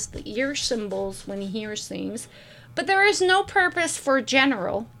he has the ear symbols when he hears things. But there is no purpose for a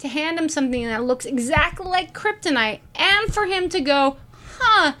general to hand him something that looks exactly like kryptonite, and for him to go,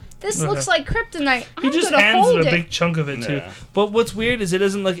 huh, this looks like kryptonite. He I'm just gonna hands him hold a it. big chunk of it too. Yeah. But what's weird is it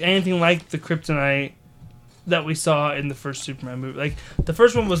doesn't look anything like the kryptonite that we saw in the first Superman movie. Like the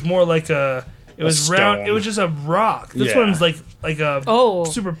first one was more like it was round. stone. It was just a rock. This Yeah. one's like a Oh.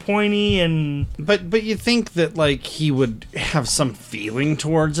 super pointy and But you think that like he would have some feeling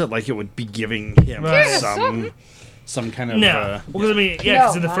towards it, like it would be giving him Right. Yeah, some kind of no. Because I mean, yeah,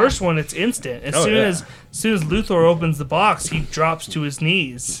 because in the No. first one it's instant. As Oh, soon yeah. as Luthor opens the box, he drops to his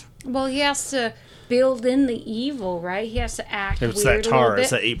knees. Well, he has to build in the evil, right? He has to act it's weird that a little tar, bit. it's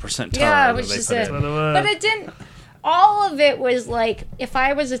that 8% tar Yeah, that which they is put it. in. But, But it didn't. All of it was like, if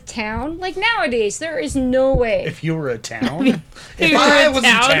I was a town, like nowadays, there is no way. If you were a town, if you were I a was a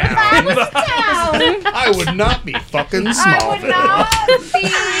town. Town, I would not be fucking I would Smallville. not be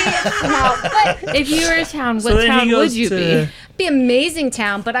small. But If you were a town, what So then town he goes would you to be? be amazing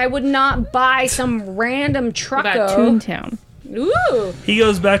town. But I would not buy some random About trucko. Toontown. Ooh. he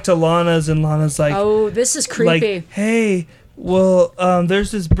goes back to Lana's and Lana's like, Oh, this is creepy. like, hey, well,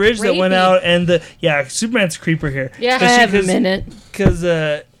 there's this bridge that went Rapey. out, and Superman's a creeper here. Yeah. I have a minute. Because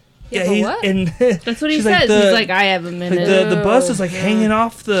Yeah, yeah, but he's what? and That's what he she's says. like, He's like, I have a like minute. the bus is like hanging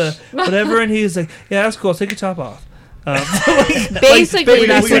off the whatever, and he's like, yeah, that's cool. Take your top off. Basically,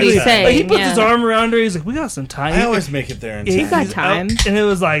 that's what he's like, saying. Like he puts yeah. his arm around her. He's like, we got some time. I always make it there in He- time. he's got time. out, and it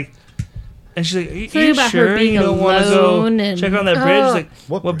was like, and she's like, are you Something about her sure being you don't want to go alone and- check on that bridge? He's like,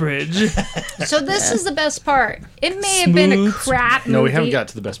 What what bridge? So this is the best part. It may have been a Smooth. crap movie. No, we haven't got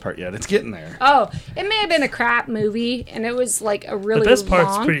to the best part yet. It's getting there. Oh, it may have been a crap movie, and it was like a really The best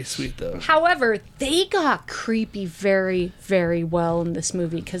part's long. pretty sweet though. However, they got creepy very, very well in this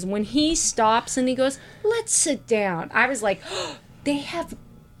movie because when he stops and he goes, "Let's sit down," I was like, they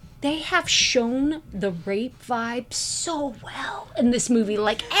have shown the rape vibe so well in this movie.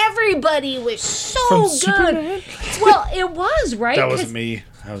 Like everybody was so From good. Superman? Well, it was right. That 'Cause- wasn't me.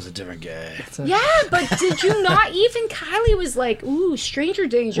 I was a different guy. Yeah, but did you not? Even Kylie was like, "Ooh, stranger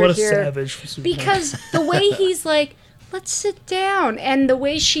danger What a here." savage for Superman. Because the way he's like, let's sit down, and the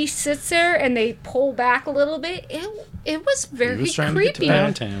way she sits there and they pull back a little bit, it was He very was trying creepy. to get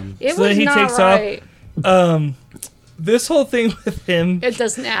to downtown. It So then was he not takes off. right. This whole thing with him, It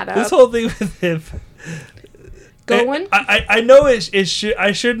doesn't add up. this whole thing with him. Going? I know I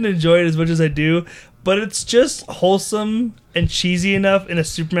shouldn't enjoy it as much as I do, but it's just wholesome and cheesy enough in a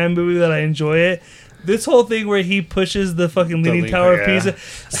Superman movie that I enjoy it. This whole thing where he pushes the fucking Leaning lean- Tower of yeah. Pisa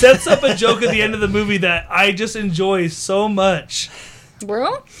sets up a joke at the end of the movie that I just enjoy so much.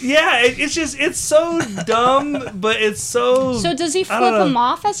 Bro? Yeah, it's so dumb, but it's so. So does he I flip don't know. him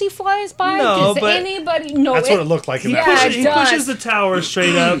off as he flies by? No, does but- anybody? No, That's what it looked like in Yeah, that. it he does. pushes the tower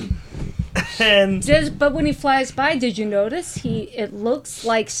straight up, and But when he flies by, did you notice it looks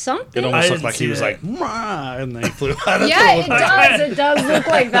like It something? I almost didn't looked like see he was that. like, "Mwah," and then he flew out of Yeah, the it does. It does look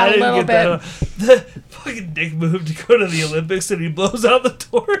like I that a didn't little get bit. that. The fucking dick move to go to the Olympics, and he blows out the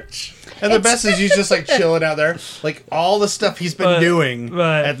torch. And the best is he's just like chilling out there. Like all the stuff he's been Right, doing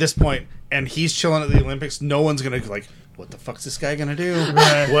right. at this point, and he's chilling at the Olympics. No one's gonna like, what the fuck's this guy gonna do?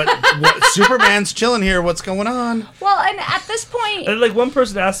 Right. What Superman's chilling here, what's going on? Well, and at this point, And like one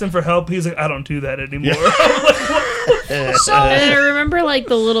person asked him for help, he's like, "I don't do that anymore." so And I remember like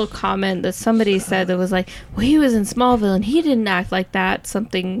the little comment that somebody said that was like, well, he was in Smallville and he didn't act like that.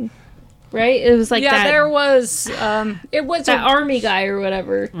 Something, right? It was like yeah, that. there was it was that a, army guy or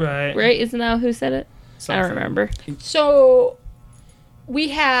whatever. Right. Right? Isn't that who said it? I Something. don't remember. so we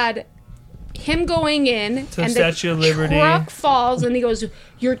had him going in To and Statue the of Liberty. truck falls and he goes,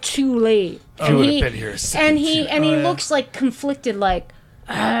 "You're too late." And would've he been here a second and he Oh, yeah. looks like conflicted, like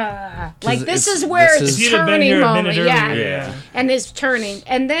like this it's- is where this it's is- If you'd have been turning here a moment, minute yeah. earlier, Yeah. And is turning,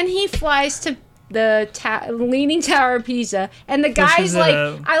 and then he flies to the Leaning Tower of Pisa, and the guy's Pushes it like,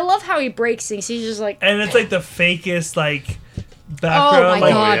 up. I love how he breaks things. He's just like, And it's like the fakest like background. Oh my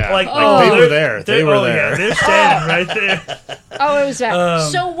like, God. Like, Oh. They they're- were there. They were oh, there. Yeah, they're standing right there. oh, it was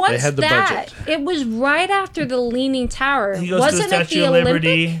that. So once they had the that, budget. it was right after the Leaning Tower. He goes Wasn't to the it Statue the of Olympic?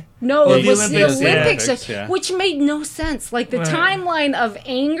 Liberty. No, Yeah, it the was Olympics, the yeah. Olympics, Olympics, yeah. which made no sense. Like the Right. timeline of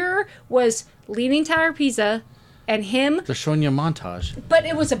anger was Leaning Tower of Pisa and him, They're showing you a montage. but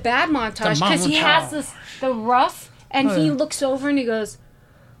it was a bad montage because he has montage. this the rough, and Oh, he yeah. looks over and he goes,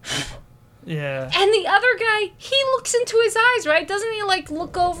 Yeah. And the other guy, he looks into his eyes, right? Doesn't he like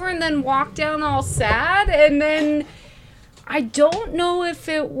look over and then walk down all sad? And then I don't know if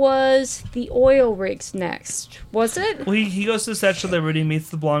it was the oil rigs next. Was it? Well, he goes to the Statue of Liberty, meets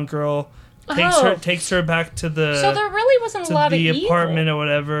the blonde girl, Oh. takes her back to the So there really wasn't a to lot of the evil. apartment or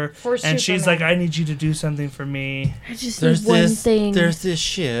whatever, for and she's Superman. like, "I need you to do something for me." I just There's need one this. thing. There's this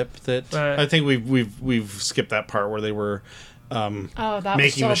ship that Right. I think we've skipped that part where they were Oh, that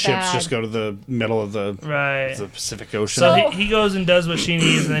making the was so ships bad. just go to the middle of the Right. Pacific Ocean. So So- he goes and does what she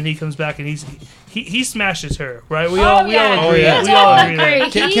needs, and then he comes back and he smashes her. Right? We Oh, all yeah. agree. Oh, yeah. We all agree.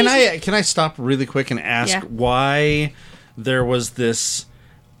 Totally That. agree. Can I stop really quick and ask Yeah. why there was this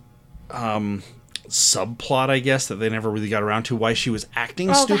subplot, I guess, that they never really got around to, why she was acting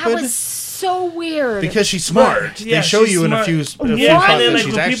Oh, stupid? that was so weird. Because she's smart. Yeah, they show she's you in a smart. few Yeah, spots and then that like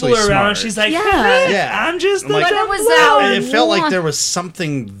she's when actually people are around, smart. she's like, Yeah. Yeah. I'm just I'm like- like, But it was that. it felt like one- there was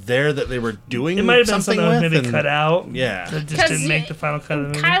something there that they were doing. It might have been something something that was with, maybe and- cut out. Yeah. That just 'Cause didn't make the final cut of the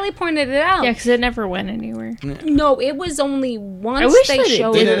movie. Kylie pointed it out. Yeah, because it never went anywhere. No, it was only once I wish they that it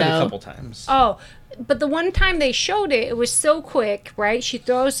showed They did, did it a though. couple times. Oh, but the one time they showed it, it was so quick, right? She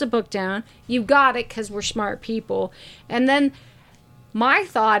throws the book down. You got it because we're smart people. And then my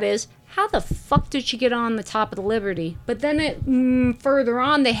thought is, how the fuck did she get on the top of the Liberty? But then further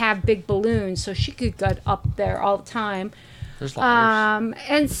on, they have big balloons, so she could get up there all the time. There's ladders.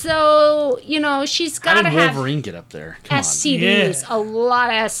 And so, she's How got to did have Wolverine get up there? Come on. STDs, Yeah. a lot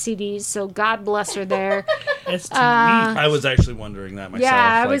of STDs, so God bless her there. STD. I was actually wondering that myself.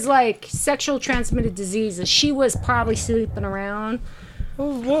 Yeah, I was like sexual transmitted diseases. She was probably sleeping around.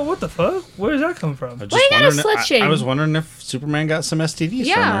 What the fuck? Where does that come from? I was Why you gotta wondering- slut shame? I was wondering if Superman got some STDs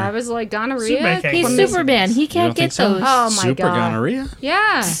Yeah, from I her. was like gonorrhea. Superman can't He's Well, Superman. He You can't don't think get so? those. Oh my Super God. gonorrhea?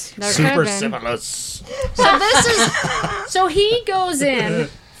 Yeah, there Super could've been. syphilis. So this is. So he goes in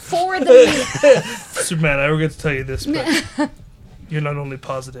for the. Superman, I forgot to tell you this, but you're not only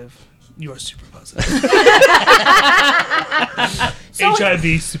positive, you are super positive.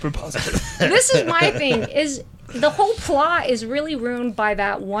 HIV super positive. This is my thing. Is the whole plot is really ruined by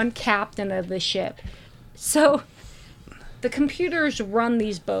that one captain of the ship. So. The computers run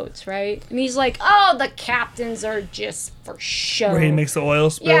these boats, right? And he's like, "Oh, the captains are just for show." Where he makes the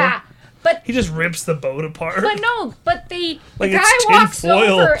oil spill. Yeah, but He just rips the boat apart. But no, but the Like guy it's tin walks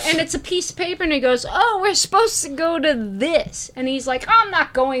foil. over and it's a piece of paper and he goes, "Oh, we're supposed to go to this," and he's like, "I'm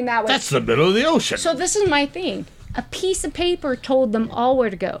not going that way." That's the middle of the ocean. So this is my thing. A piece of paper told them all where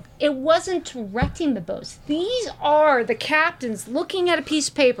to go. It wasn't directing the boats. These are the captains looking at a piece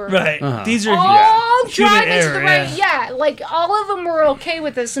of paper. Right. These are All human driving to error, the right. Yeah, like all of them were okay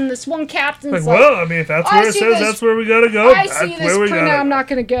with this, and this one captain's like, like, well, I mean, if that's I where it see says this- that's where we gotta go, "I that's see this where we printout. gotta I'm not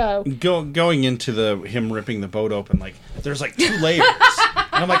going to go." Going into him ripping the boat open, like there's like 2 layers,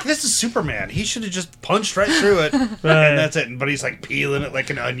 and I'm like, this is Superman. He should have just punched right through it, Right. and that's it. But he's like peeling it like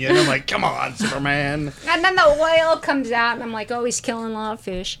an onion. I'm like, come on, Superman. And then the oil comes out, and I'm like, "Oh, he's killing a lot of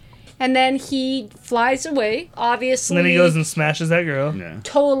fish." And then he flies away, obviously. And then he goes and smashes that girl. Yeah.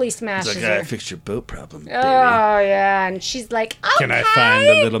 totally It's smashes like, her. I fixed your boat problem, baby. Oh, yeah. And she's like, "Okay." Can I find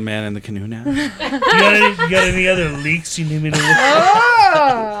the little man in the canoe now? You got any other leaks you need me to look at?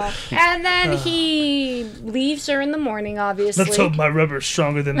 Oh. And then he leaves her in the morning, obviously. Let's hope my rubber's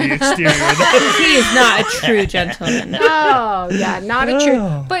stronger than the exterior. He is not a true gentleman. Oh, yeah, not a Oh.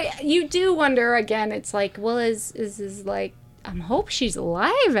 true. But you do wonder again. It's like, well, is like, I hope she's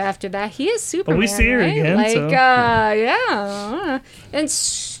alive after that. He is Superman. we see her right? again, Like, so. yeah. And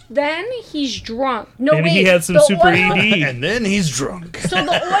then he's drunk. No, Maybe wait. he had some the super oil- ED. And then he's drunk. So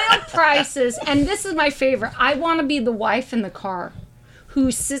the oil prices, and this is my favorite. I want to be the wife in the car who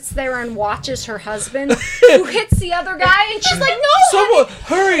sits there and watches her husband who hits the other guy, and she's like, "No!" Someone,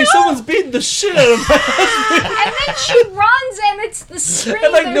 hurry! Someone's beating the shit out of my. And then she runs, and it's the scream.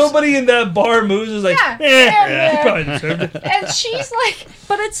 And like There's- nobody in that bar moves. Is like, Yeah, he yeah. probably deserved it. And she's like,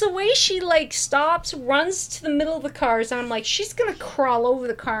 but it's the way she like stops, runs to the middle of the cars, and I'm like, she's gonna crawl over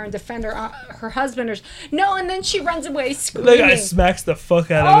the car and defend her husband. Or no, and then she runs away That screaming. guy smacks the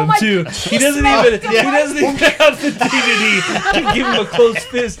fuck out Oh of my- him too. He doesn't smacked even. him He right doesn't even have the dignity to give him a close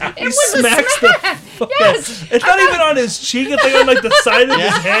fist. He was a smacks smack. the fuck Yes. out. It's not even on his cheek. It's like on like the side of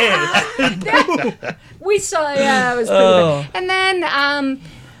his hand. We saw, yeah, it was pretty Oh. bad. And then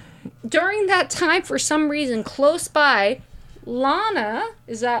during that time, for some reason, close by, Lana,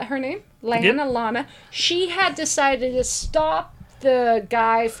 is that her name? Lana, she had decided to stop the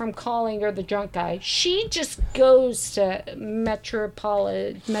guy from calling her the drunk guy. She just goes to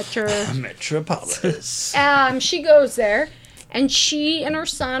Metropolis. She goes there, and she and her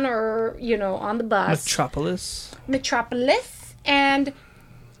son are, on the bus. Metropolis. Metropolis, and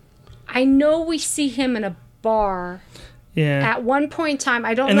I know we see him in a bar Yeah. at one point in time.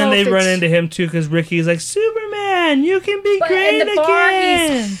 I don't And know then if they run it's- into him too because Ricky's like, Superman, you can be But great in the bar,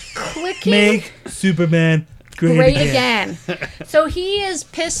 again. he's clicking Make Superman great, great again. again. So he is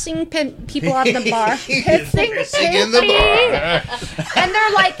pissing people out of the bar. Pissing in the bar. And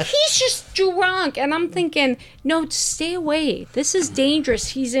they're like, he's just drunk. And I'm thinking, no, stay away. This is dangerous.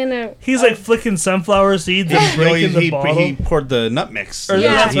 He's in a... He's like flicking sunflower seeds and breaking the bottle. He poured the nut mix. Or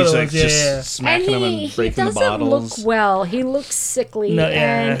Yeah. that's what He's it like was. Yeah, just yeah. smacking them and he breaking the doesn't bottles. look well. He looks sickly. No,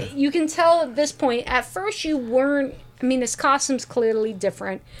 yeah. And you can tell at this point, at first you weren't... I mean, his costume's clearly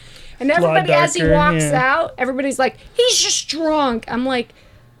different. And lot everybody, as he darker, walks yeah. out, everybody's like, he's just drunk. I'm like,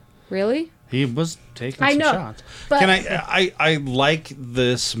 really? He was taking I some know, shots. but- Can I like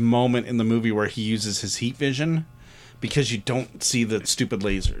this moment in the movie where he uses his heat vision because you don't see the stupid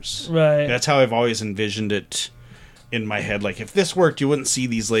lasers. Right. That's how I've always envisioned it in my head. Like if this worked, you wouldn't see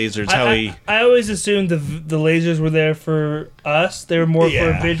these lasers. I always assumed the lasers were there for us. They were more for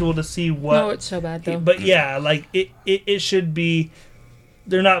Yeah. a visual to see what. No, it's so bad, though. But yeah, like it should be.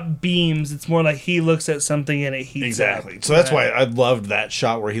 They're not beams. It's more like he looks at something and it heats Exactly. up. So that's Right. why I loved that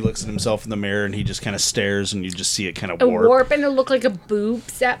shot where he looks at himself in the mirror and he just kind of stares and you just see it kind of A warp. warp and it looked like a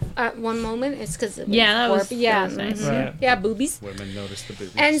boobs at one moment. It's because it was Yeah, that was- yeah, that was nice. mhm. Right. Yeah, boobies. Women notice the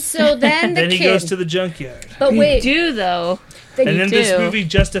boobies. And so then the Then he kid. goes to the junkyard, But wait, Do though. then and you then this do. movie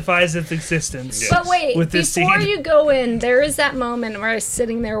justifies its existence. But wait, with this before scene. you go in, there is that moment where I was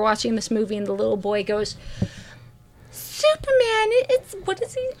sitting there watching this movie, and the little boy goes, "Superman, it's what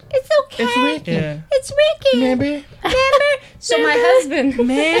is he? It's okay. It's Ricky. Yeah. It's Ricky. Maybe. Remember?" So my husband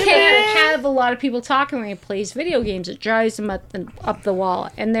can't have a lot of people talking when he plays video games. It drives him up the wall.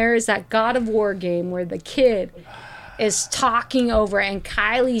 And there is that God of War game where the kid is talking over, and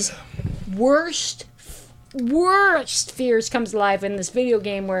Kylie's worst fears comes alive in this video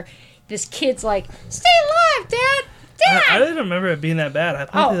game where this kid's like, "Stay alive, Dad! Dad!" I didn't remember it being that bad. I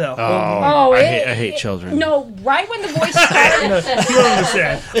played through that whole game. Oh, I hate children. No, right when the voice started. You don't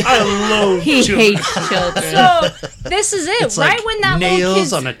understand. I loathe He children. hates children. So this is it. It's Right like when that nails little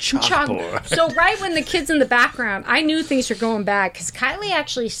kid's on a chalkboard. So right when the kid's in the background, I knew things were going bad because Kylie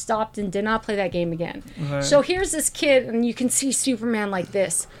actually stopped and did not play that game again. Right. So here's this kid, and you can see Superman like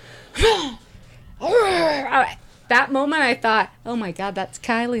this. That moment, I thought, "Oh my God, that's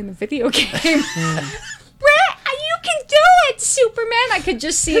Kylie in the video game." Brett, you can do it, Superman. I could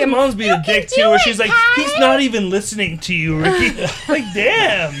just see His him. mom's being "You a can dick do too, where it, she's like, Kylie." he's not even listening to you, Ricky. Like,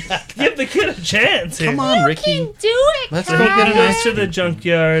 damn, give the kid a chance. Here. Come on, You Ricky. can do it, Let's So go he get Kylie. goes to the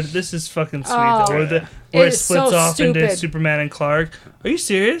junkyard. This is fucking sweet. Oh, though, where it it is splits so off into stupid. Superman and Clark. Are you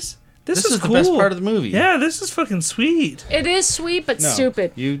serious? This is is the cool. best part of the movie. Yeah, this is fucking sweet. It is sweet, but No,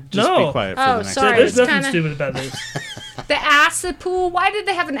 stupid. You just No. be quiet for Oh, the next sorry. There's it's nothing kinda- stupid about this. The acid pool. Why did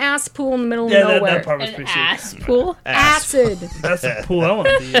they have an acid pool in the middle of Yeah, nowhere? that part was An pretty ass sweet. pool. Acid. That's the pool I want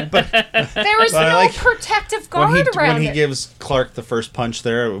to be in. There was But I no like- protective guard when around he it. gives Clark the first punch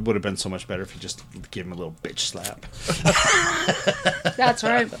there, it would have been so much better if he just gave him a little bitch slap. That's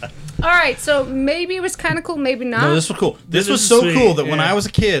right. All right, so maybe it was kind of cool, maybe not. No, this was cool. This This was is so sweet, cool that when yeah. I was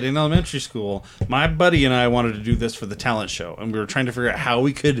a kid in elementary school, my buddy and I wanted to do this for the talent show, and we were trying to figure out how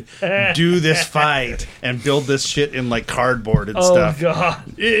we could do this fight and build this shit in like cardboard and Oh stuff. god,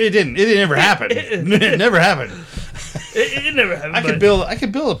 It didn't. It never happened. It never happened. it never happened. I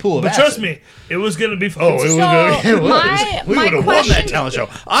could build a pool of But acid. trust me, it was gonna be fun. Oh, it was. So, It was. my- We my would have won that question- talent show.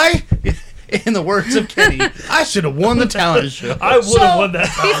 In the words of Kenny, I should have won the talent show. I would have So, won that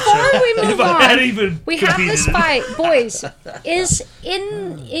talent before show we move if I had on, even we have this competed. fight, boys. Is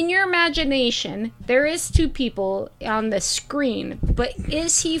in your imagination there is two people on the screen, but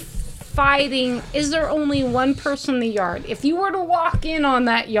is he fighting? Is there only one person in the yard? If you were to walk in on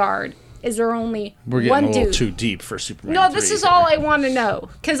that yard, is there only We're getting one a little dude? too deep for Superman. No, this 3 is here. all I want to know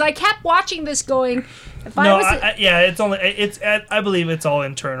because I kept watching this going. If I No, was, yeah, it's only I believe it's all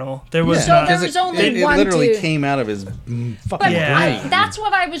internal. There was So not. there was only it one literally dude. came out of his fucking but Yeah. brain. that's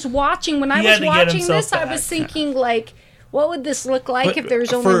what I was watching when I He was had to get watching himself this. I back. was thinking like, what would this look like But if there was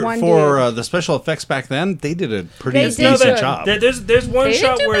for, only one for dude? the special effects back then, they did a pretty They did decent good. job. There's one They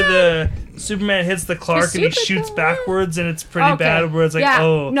shot didn't do where bad. the Superman hits the Clark and he Superman. shoots backwards and it's pretty Okay. bad. Where it's like, yeah.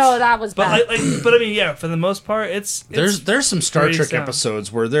 oh, No, that was but bad. but I mean, yeah, for the most part, it's There's some Star pretty Trek sound.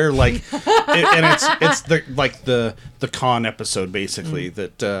 episodes where they're like, and it's the like the con episode basically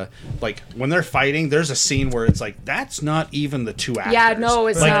that like when they're fighting, there's a scene where it's like that's not even the two actors. Yeah, no,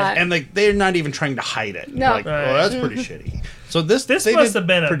 it's like, not. and like they're not even trying to hide it. No. like, Right. oh, that's pretty shitty. So this this they must did have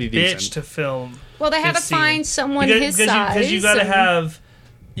been a pretty bitch decent. to film. well, they had to this scene. find someone Because- his because size. because you got to and- have.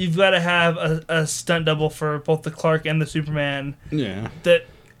 You've got to have a stunt double for both the Clark and the Superman Yeah. that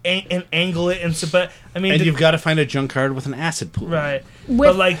and angle it and so. But I mean, And you've got to find a junkyard with an acid pool. right. With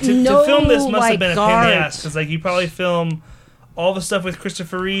But like to no, film this must like, have been a pain in the guards. ass because like you probably film all the stuff with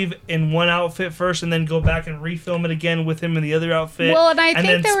Christopher Reeve in one outfit first, and then go back and refilm it again with him in the other outfit. Well, and I think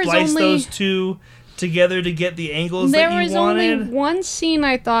then there was splice only- those two together to get the angles There that you was wanted. only one scene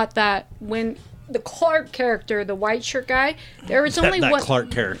I thought that when the Clark character, the white shirt guy, there was only That one. Clark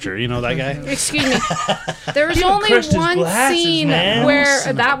character, you know that guy? Excuse me. There was only crushed his one glasses, scene man. where Son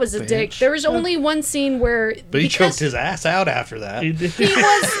of that a was a dick. bitch. There was only one scene where But he because choked his ass out after that. He did. he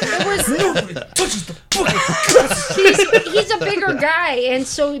was. It was. He's a bigger guy, and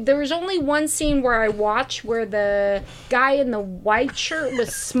so there was only one scene where I watched where the guy in the white shirt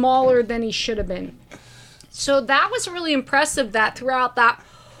was smaller than he should have been. So that was really impressive that throughout that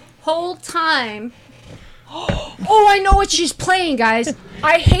whole time. Oh, I know what she's playing, guys.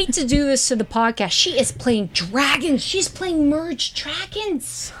 I hate to do this to the podcast. She is playing dragons. She's playing Merged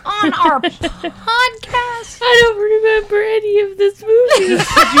Dragons on our podcast. I don't remember any of this movie.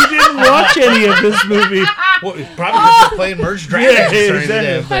 You didn't watch any of this movie. Well, probably just playing Merged Dragons Yeah, during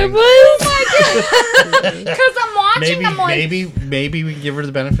the exactly. damn I thing. was. Because I'm watching them like Maybe we can give her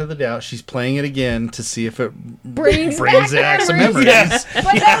the benefit of the doubt. She's playing it again to see if it brings back some memories. Yes. But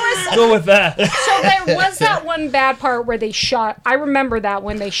there was Go with that. so there was that one bad part where they shot. I remember that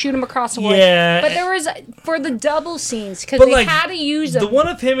when they shoot him across the way. Yeah. But there was for the double scenes because But, they like, had to use The them. one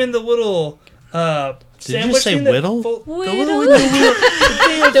of him in the little Did you sandwich say thing that whittle? Whittle? The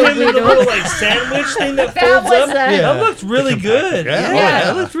thing of him in the little like sandwich thing that That folds was up. a- Yeah. That looked really good. Yeah. Yeah, Oh, yeah.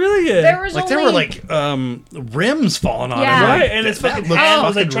 that looked really good. There was Like only there were like rims falling on Yeah. him. right, and his That fucking looks hand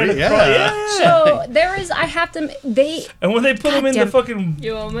was like fucking trying to real. crawl. Yeah. Yeah. so there is. I have to. They And when they put him in the Goddamn. fucking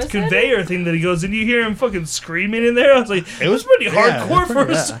You almost said conveyor thing that he goes, and you hear him fucking screaming in there. I was like, it was pretty yeah, hardcore for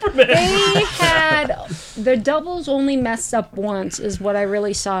a yeah. Superman. they had the doubles only messed up once is what I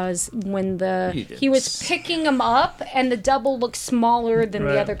really saw is when he was picking him up and the double looked smaller than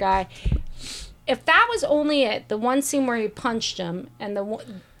Right. the other guy. If that was only it, the one scene where he punched him and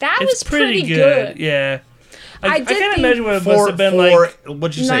that It's was pretty good. good. Yeah. I I did can't think imagine what it must For have been like.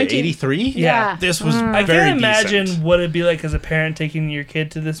 what'd you say, 19 83? Yeah. This was I very can't imagine decent. what it'd be like as a parent taking your kid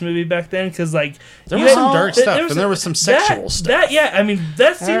to this movie back then, because like There you was had- some dark there- stuff, there was and there was some sexual that, stuff. That yeah, I mean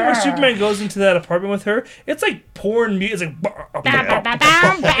that scene where Superman goes into that apartment with her, it's like porn music. It's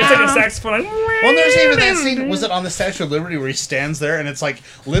like it's like a saxophone. Like, Well, there's even that scene. Was it on the Statue of Liberty where he stands there and it's like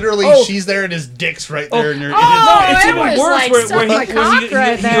literally Oh. she's there and his dick's right there, and you're. Oh, It's it even was worse like where suck my cock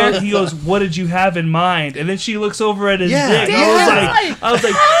right there. he goes, "What did you have in mind?" And then she looks over at his Yeah. dick. Yeah. I was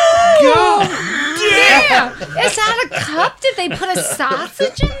like, God damn. Yeah. Is that a cup? Did they put a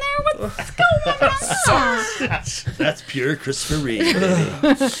sausage in there? What's going on? That's pure Christopher Reeve.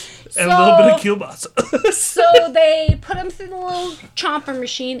 And a little bit of kielbasa. So they put him through the little chomper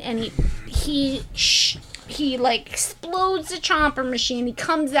machine, and he like explodes the chomper machine. He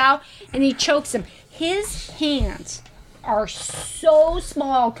comes out and he chokes him. His hands are so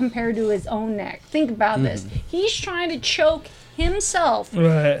small compared to his own neck. Think about this. He's trying to choke himself,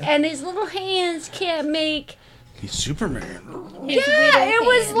 Right. and his little hands can't make. He's Superman. Yeah,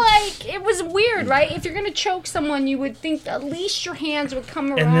 it was weird, right? If you're gonna choke someone, you would think at least your hands would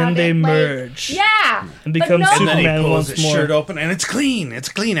come around. And then they like- merge. Yeah, And but become no. And then he Superman pulls once his more. shirt open, and it's clean. It's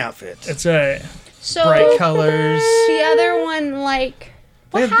a clean outfit. That's right. So Bright colors. the other one, like,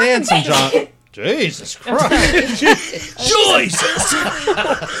 what They had happened? some John. Jesus Christ! Joyce!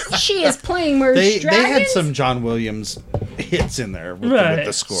 She is playing Merged They Dragons. had some John Williams hits in there with, Right. with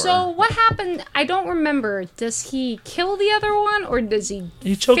the score. So what happened? I don't remember. Does he kill the other one, or does he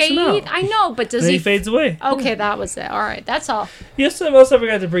He chokes fade? him out. I know, but does Then he? he fades away. Okay, that was it. All right, that's all. Yes, something else I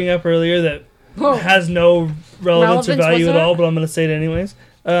forgot to bring up earlier that Whoa. has no relevance or Relevance value at whatsoever? all, but I'm going to say it anyways.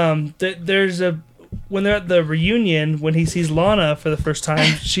 There's when they're at the reunion, when he sees Lana for the first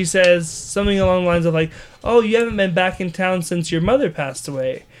time, she says something along the lines of like, "Oh, you haven't been back in town since your mother passed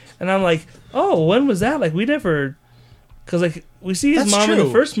away," and I'm like, "Oh, when was that? Like, we never." Because like we see his That's mom in the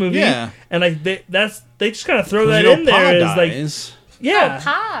true. first movie, Yeah. and like they just kind of throw that You know, in there Pa as like, dies. yeah,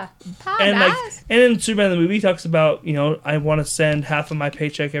 Pa and like, dies. and in Superman the movie, he talks about, you know, I want to send half of my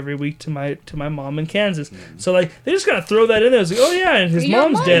paycheck every week to my mom in Kansas. So like they just kind of throw that in there. It's like, oh yeah, and his Your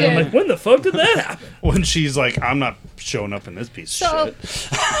mom's mom dead. I'm did. like, when the fuck did that happen? When she's like, I'm not showing up in this piece So of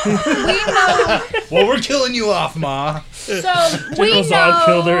shit. we know. Well, we're killing you off, Ma. So we General Zod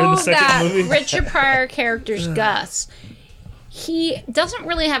killed her in the know second that movie. Richard Pryor character's Gus. He doesn't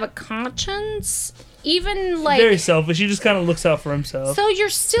really have a conscience. Even like Very selfish. He just kind of looks out for himself. so, you're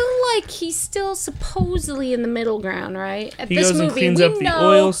still like he's still supposedly in the middle ground, right? At He this goes and movie, cleans we up the know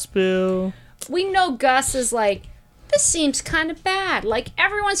oil spill. we know Gus is like this seems kind of bad. Like,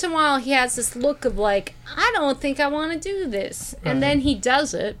 every once in a while, he has this look of, like, I don't think I want to do this. And then he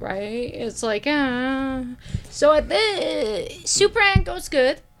does it, right? It's like, So at the Superman goes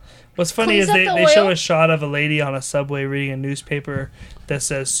good. What's funny Cleans is up they the show oil. a shot of a lady on a subway reading a newspaper that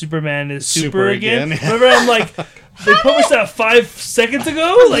says Superman is super, Super again. again. Remember, I'm like, they published that 5 seconds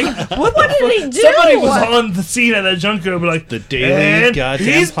ago? Like, what the did he fuck? do? Somebody was on the scene at that junkyard, but like, The Daily and Goddamn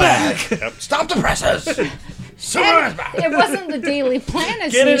he's Planet. back. Yep. Stop the presses. Superman's back. It wasn't the Daily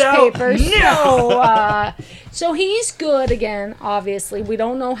Planet's Get it out newspaper. So he's good again, obviously. We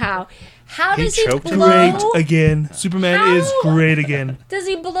don't know how. How He does he choked him. Great blow? again. Superman is How? great again. Does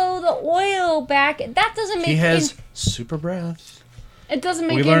he blow the oil back? That doesn't make He has super breath. it doesn't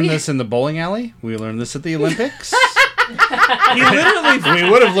make We any learned this in the bowling alley. We learned this at the Olympics. He literally, We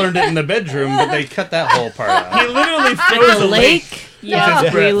would have learned it in the bedroom, but they cut that whole part out. he literally froze The a lake. lake. Yeah, his we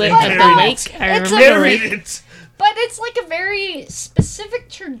breath lived and at the carried lake. it. I It's remember the Carried lake. it. But it's like a very specific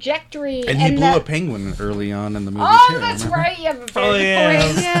trajectory. And he blew that- a penguin early on in the movie, Oh, too. that's remember? right. You have a very Oh good yeah, that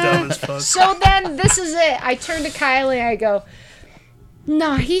point. was dumb as fuck. So then this is it. I turn to Kylie and I go,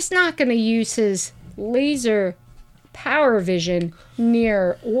 no, he's not going to use his laser power vision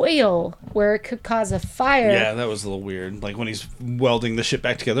near oil where it could cause a fire. Yeah, that was a little weird. Like when he's welding the ship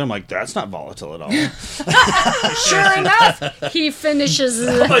back together, I'm like, that's not volatile at all. Sure enough, he finishes.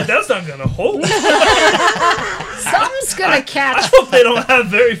 I'm like, that's not gonna hold. Something's going to I catch. hope they don't have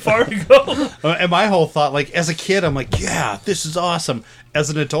very far to go. And my whole thought, like as a kid, I'm like, yeah, this is awesome. As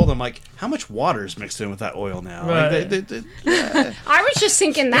an adult, I'm like, how much water is mixed in with that oil now? Like, Right. I was just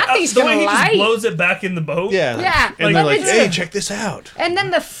thinking that thing's The going way to he just light. blows it back in the boat. yeah. Yeah. And Like, they're like, it's- hey, check this out. And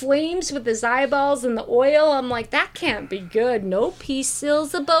then the flames with his eyeballs and the oil, I'm like, that can't be good. Nope, he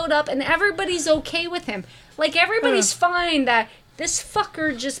seals the boat up, and everybody's okay with him. Like, everybody's fine that this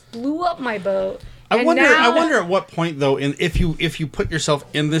fucker just blew up my boat. I And wonder now- at what point though, if you put yourself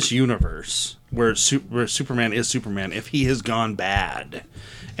in this universe where Superman is Superman, if he has gone bad,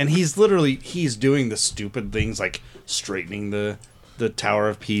 and he's doing the stupid things like straightening the Tower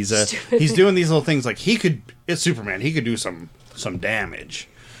of Pisa. He's doing these little things like it's Superman. He could do some damage.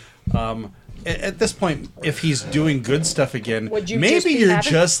 At this point, if he's doing good stuff again, Would you maybe just be you're happy?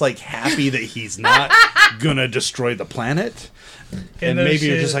 just like happy that he's not gonna destroy the planet. And no maybe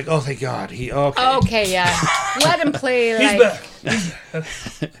you're shit. just like, oh, thank God. Okay, yeah. Let him play. He's Like, back.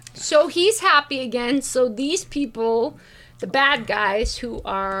 so he's happy again. So these people, the bad guys who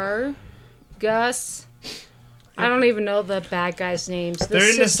are Gus, I don't even know the bad guys' names. The They're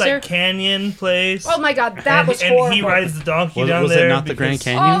in this sister. like canyon place. Oh my God, that was and horrible. he rides the donkey down Was there. it not the Grand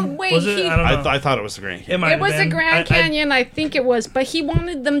because- Oh Canyon? wait, Was it? he. I don't know. I thought it was the Grand Canyon. It might It have was the been. Grand Canyon, I think it was, but he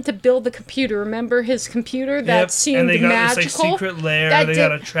wanted them to build the computer. Remember his computer that Yep, seemed and they got magical? this like secret lair. That They got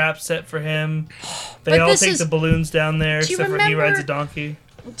did- a trap set for him. They But all this take is- the balloons down there, Do you except for he rides remember- a donkey.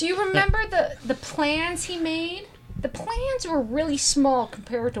 Do you remember the plans he made? The plans were really small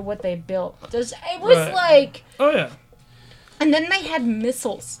compared to what they built. It was Right. like, Oh yeah. and then they had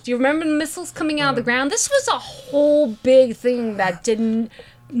missiles. Do you remember the missiles coming out of the ground? This was a whole big thing that didn't.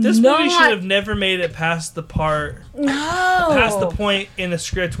 This not, movie should have never made it past the no the point in the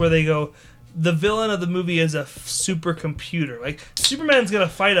script where they go, the villain of the movie is a supercomputer. Like Superman's gonna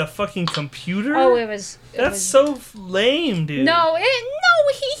fight a fucking computer. Oh, it was. That's so lame, dude. No,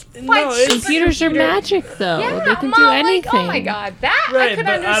 he No, fights it's- Computers are supercomputer. magic, though. Yeah, they can Mom, do like, anything. oh my God, that I could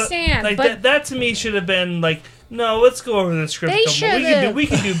but understand. like but that to me should have been like, no, let's go over the script. They a couple- should've. we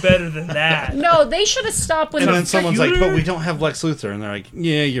can do better than that. no, they should have stopped when And the then someone's like, computer? but we don't have Lex Luthor. And they're like,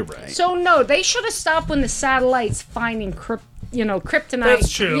 yeah, you're right. So no, they should have stopped when the satellites finding kryptonite. That's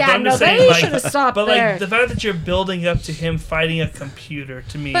true. Yeah, but I'm no, just saying, they like, should have stopped But there. like the fact that you're building up to him fighting a computer,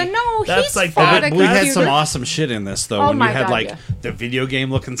 to me, But no, that's he's like fought that. a We had computer. some awesome shit in this, though. Oh when my you had God, like yeah. the video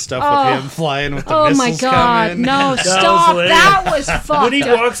game looking stuff Oh. with him flying with the Oh my missiles God! coming. No, was stop! hilarious. That was fucked When he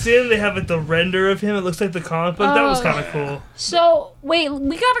up. walks in, they have like the render of him. It looks like the comic book. That was Oh. kind of cool. So wait,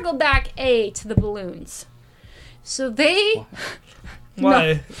 we gotta go back to the balloons. So they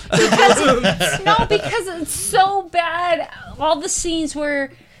Why? no, because it's so bad. All the scenes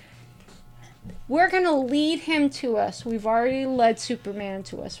where we're gonna lead him to us. We've already led Superman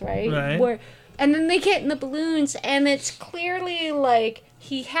to us, right? Right. And then they get in the balloons, and it's clearly like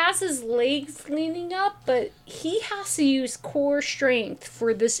he has his legs leaning up, but he has to use core strength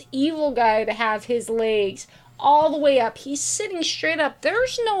for this evil guy to have his legs all the way up. He's sitting straight up.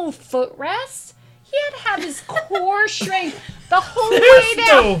 There's no footrest. He had to have his core strength the whole way There's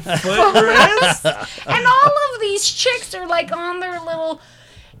down. no footrest. And all of these chicks are like on their little.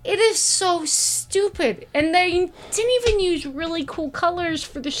 It is so stupid. And they didn't even use really cool colors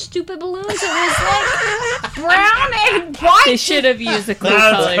for the stupid balloons. It was like brown and white. They should have used the cool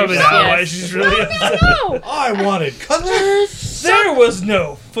That's colors. probably not why Yes. she's really upset. No. I wanted colors. There was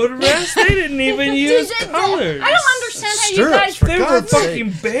no footrest. They didn't even use colors. I don't understand how you Stirrups, guys. for They were God's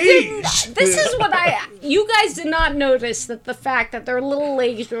fucking beige. This is what you guys did not notice that the fact that their little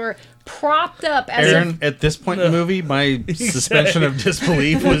legs were propped up as Aaron, at this point in the movie, my suspension of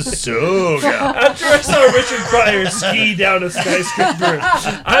disbelief was so good. After I saw Richard Pryor ski down a skyscraper,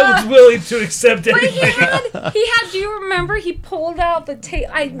 I was willing to accept But anything. he had. Do you remember? He pulled out the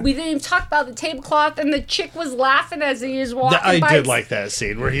we didn't even talk about the tablecloth, and the chick was laughing as he was walking. I by. did like that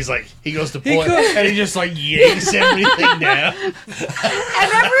scene where he's like, he goes to He pull it, could- and he just like yanks everything down. and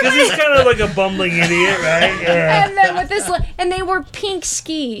Because everybody. he's kind of like a bumbling idiot, right? Yeah. And then with this, and they were pink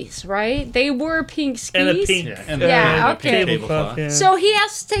skis, right? They were pink skis. And a pink. Yeah, okay. Tablecloth, yeah. So he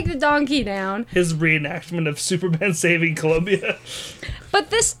has to take the donkey down, His reenactment of Superman saving Columbia. but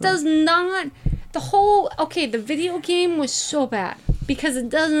this does not. The video game was so bad because it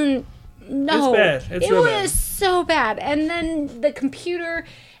doesn't. No, It's bad. It's it real was bad. so bad, and then the computer,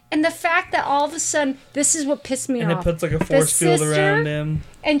 and the fact that all of a sudden this is what pissed me And it off. puts like a The force field sister- around him.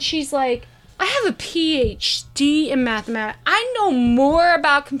 And she's like, I have a PhD in mathematics. I know more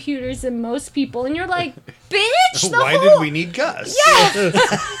about computers than most people. And you're like, bitch, Why did we need Gus? the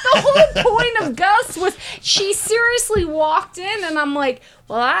whole point of Gus was she seriously walked in, and I'm like,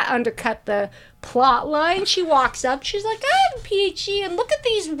 well, I undercut the plot line. She walks up, she's like, I have a PhD, and look at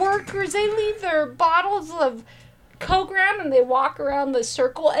these workers. They leave their bottles of Cogram and they walk around the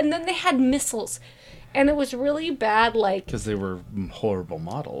circle, and then they had missiles. And it was really bad, like, Because they were horrible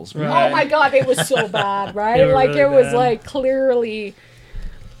models. Right. oh my god, it was so bad, right? They were Like really it was bad. like clearly,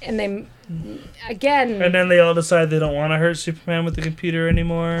 and they again. And then they all decide they don't want to hurt Superman with the computer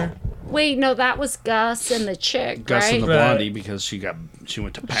anymore. Wait, no, that was Gus and the chick, Gus right? and the Right. Blondie because she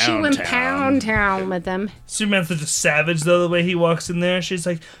went to Pound She went Town. Pound Town with them. Superman's such a savage, though, the way he walks in there. She's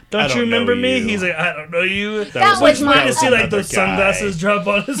like, I don't you don't remember know me? you. He's like, I don't know you. That was Which my- made to see, like, another those guy. sunglasses drop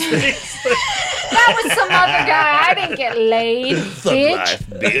on his face. That was some other guy. I didn't get laid, Thug bitch. life,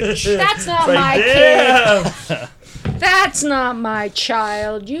 bitch. That's not Like, my kid. damn. That's not my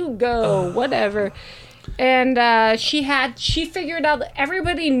child. You go, whatever. And she figured out that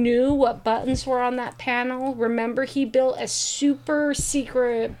everybody knew what buttons were on that panel. Remember, he built a super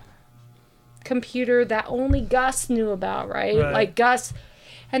secret computer that only Gus knew about, right? Right. Like Gus.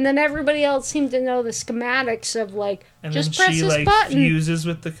 And then everybody else seemed to know the schematics of like, And just then press she, this like, button. fuses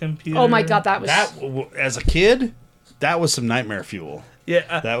with the computer. Oh my god, that was As a kid, that was some nightmare fuel.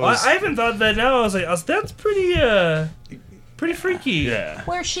 Yeah, that was- I haven't thought that now. I was like, that's pretty freaky. Yeah.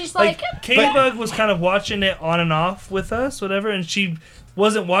 where she's Like, like, K-Bug was kind of watching it on and off with us, whatever, and she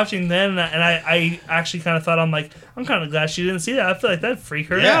wasn't watching then, and I actually kind of thought, I'm kind of glad she didn't see that. I feel like that'd freak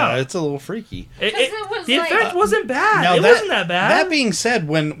her Yeah, out. it's a little freaky. it was The like- effect wasn't bad. Now It wasn't that bad. That being said,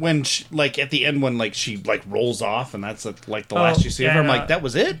 when she, like at the end when like she like rolls off and that's like the last you see of her, I'm yeah, like, that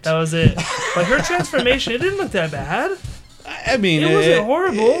was it. That was it. Like, her transformation, it didn't look that bad. I mean, It wasn't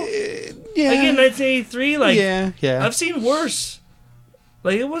horrible. Yeah. Like, in 1983, like, yeah. I've seen worse.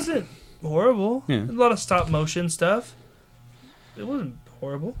 Like, it wasn't horrible. Yeah. A lot of stop motion stuff. It wasn't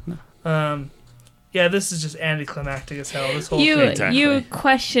horrible. Yeah, this is just anticlimactic as hell. This whole You thing. Exactly. you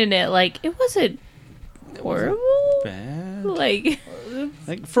question it like it wasn't horrible. Bad. Like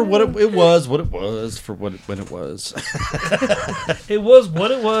Like for what it was, when it was. It was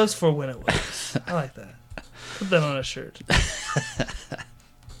what it was for when it was. I like that. Put that on a shirt.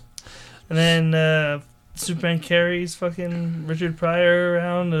 And then Superman carries fucking Richard Pryor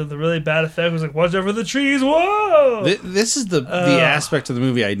around. The really bad effect was like, watch out for the trees. Whoa! This is the aspect of the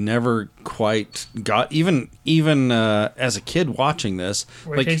movie I never quite got. Even as a kid watching this,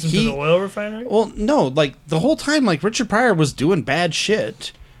 Where like he takes him to the oil refinery. Well, no, like the whole time, like Richard Pryor was doing bad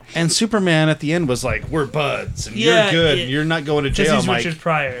shit, and Superman at the end was like, "We're buds, and Yeah, you're good. yeah. And you're not going to Because jail." he's I'm like, Richard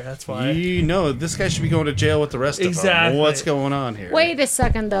Pryor. That's why. you know, this guy should be going to jail with the rest of Exactly. them. What's going on here? Wait a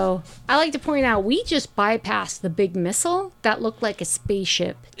second, though. I like to point out we just bypassed the big missile that looked like a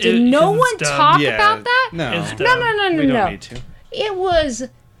spaceship. Did no 'cause one it's dumb. talk Yeah, about that? No, It's No, dumb. no, no, no, we don't no. need to. It was.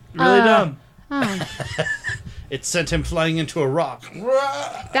 Really dumb. It sent him flying into a rock.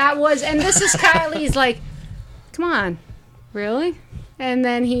 That was, and this is Kylie's like, come on, really? And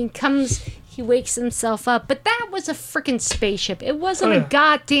then he wakes himself up. But that was a freaking spaceship. It wasn't Oh, yeah. a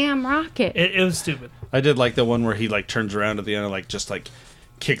goddamn rocket. It was stupid. I did like the one where he like turns around at the end and like just like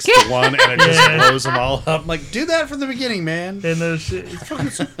kicks the one, and it just Yeah. blows them all up. I'm like, do that from the beginning, man. And it's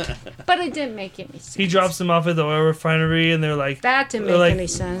fucking. But it didn't make any sense. He drops them off at the oil refinery, and they're like, That didn't they're make like, any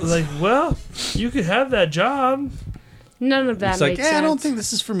sense. Like, well, you could have that job. None of that It's like, makes sense. I don't think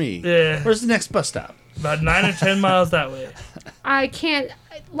this is for me. Yeah. Where's the next bus stop? About 9 or 10 miles that way. I can't.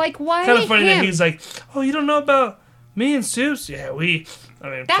 Like, why Kind of funny him? that he's like, oh, you don't know about me and Soups? Yeah, I mean,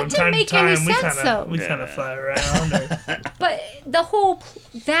 That from didn't time make to time, any we sense, kind though. of we kind of fly around. Or, But the whole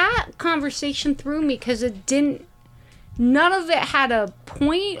that conversation threw me because it didn't. None of it had a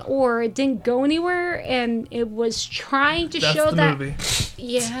point, or it didn't go anywhere, and it was trying to that's show the that. movie.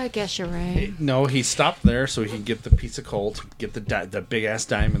 Yeah, I guess you're right. No, he stopped there so he could get the piece of coal to get the big ass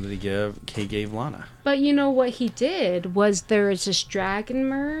diamond that he gave Lana. But you know what he did was there was this dragon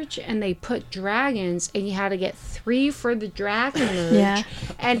merge, and they put dragons, and you had to get 3 for the dragon merge. Yeah.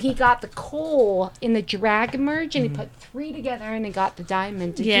 And he got the coal in the dragon merge, and he put 3 together, and he got the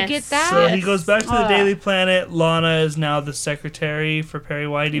diamond. Did Yes. you get that? So he goes back to the Ah. Daily Planet. Lana is now the secretary for Perry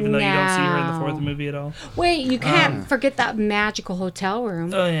White, even though you don't see her in the No. 4th movie at all. Wait, you can't forget that magical hotel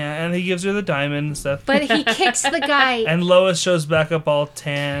room. Oh yeah, and he gives her the diamond and stuff. But he kicks the guy. And Lois shows back up all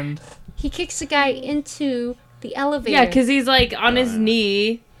tanned. He kicks the guy into the elevator. Yeah, because he's like on his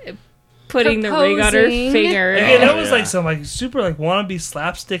knee, putting the ring on her Proposing. finger. Again, that was yeah. like some like super like wannabe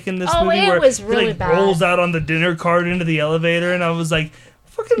slapstick in this Oh, movie it where was he really like bad. rolls out on the dinner cart into the elevator, and I was like,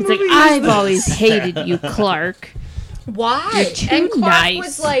 "Fucking It's movie like, is I've this?" always hated you, Clark. Why? You're too And Clark nice.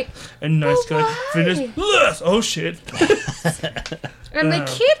 was like, And nice Well, guy why? finished. Yes. Oh shit! and the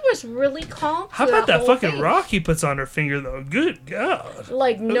kid was really calm. How through about that whole fucking thing. rock he puts on her finger though? Good God!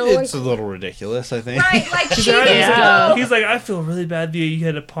 Like no one. It's a little ridiculous, I think. Right, like she Yeah. didn't know. He's like, I feel really bad that you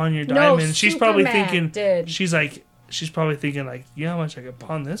had to pawn your No, diamond. She's probably Superman thinking. did. She's probably thinking like, you know how much I could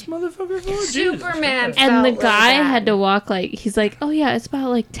pawn this motherfucker for? Jesus Superman. Christ. And the Felt really guy bad. had to walk like, he's like, oh yeah, it's about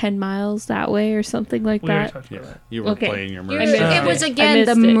like 10 miles that way or something like We already that. talked about that. You were Okay. playing your You- merch. missed it it. was I again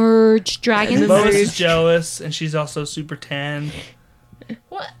the missed it. merge dragon. Lois merge. is jealous, and she's also super tan.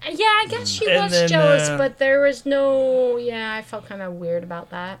 Well, yeah, I guess she And was then, jealous, but there was no. Yeah, I felt kind of weird about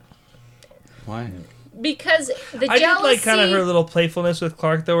that Why? because the I did jealousy. like kind of her little playfulness with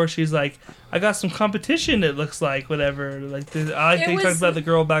Clark though, where she's like, "I got some competition." It looks like whatever. Like I like It they was- talked about the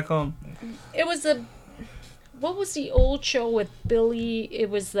girl back home. It was a. What was the old show with Billy? It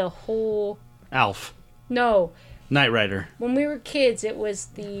was the whole. Alf. No, Knight Rider. when we were kids, it was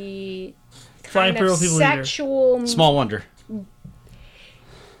the Flying kind of Imperial People Eater. sexual. Small Wonder.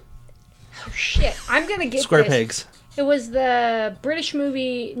 Oh, shit, I'm gonna get Square this. Pegs. It was the British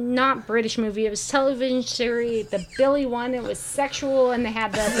movie, not British movie. It was television series, the Billy one. It was sexual, and they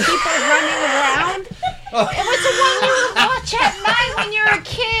had the people running around. It was the one you would watch at night when you were a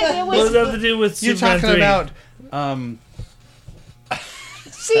kid. It What does was. that have to do with You're Superman talking 3? about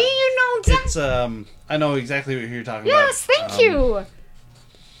See, you know exactly. it's I know exactly what you're talking Yes, about. thank you.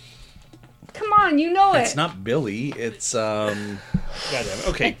 Come on, you know it. It's not Billy, it's Goddamn it.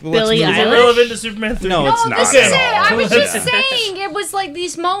 Okay, well, Billie Is it Eilish? relevant to Superman 3? No, No, it's not this Okay. is it. I was Okay. just saying, it was like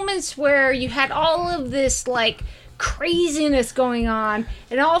these moments where you had all of this like craziness going on,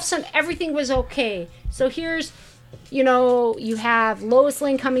 and all of a sudden everything was okay. So here's, you know, you have Lois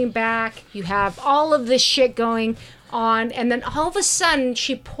Lane coming back, you have all of this shit going on, and then all of a sudden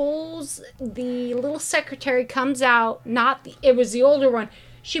she pulls the little secretary comes out. It was the older one.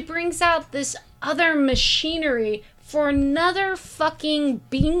 She brings out this other machinery for another fucking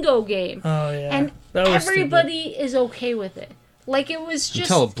bingo game. Oh yeah. And That was everybody is okay with it. Like it was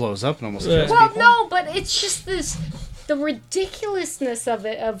just until it blows up and almost Yeah. kills well, people. no, but it's just the ridiculousness of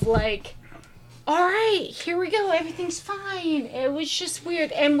it. Of like, all right, here we go, everything's fine. It was just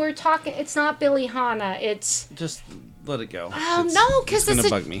weird, and we're talking. It's not Billy Hanna. It's Just let it go. Oh, no, 'cause it's it's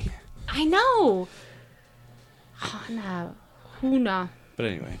gonna a- bug me. I know. Huna. But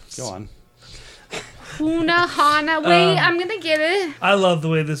anyway, go on. Hana. Wait, I'm gonna get it. I love the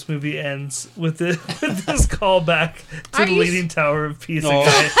way this movie ends with this callback to Are the you Leaning Tower of Pisa Oh.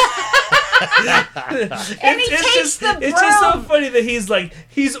 guy. And he takes the It's just so broom. funny that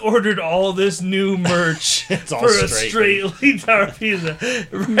he's ordered all this new merch It's all for a straight. straight Leaning Tower of Pisa.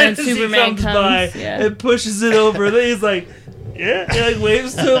 Right then as he Superman comes by comes, yeah. and pushes it over, then he's like, yeah, he like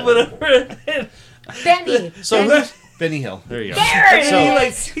waves to him, whatever. And Benny. So Benny. Benny Hill. There you go. There it So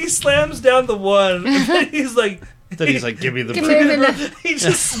is. he slams down the one, and then he's like, then he's like, "Give me the." Give me the- he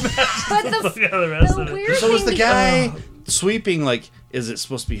just smashes But the the- fuck out of the rest the of it. weird So is the thing- guy sweeping like? Is it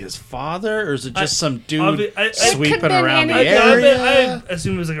supposed to be his father, or is it just some dude I sweeping could've been around the anything. area? I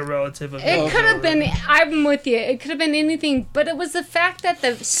assume it was like a relative of It his. could have been. I'm with you. It could have been anything, but it was the fact that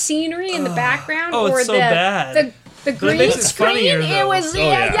the scenery in the background, Oh, it's or so the bad. The But it green makes it screen, funnier, it though. was,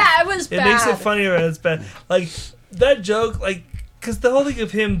 yeah. it was It bad. makes it funnier when it's bad. Like, that joke, like, because the whole thing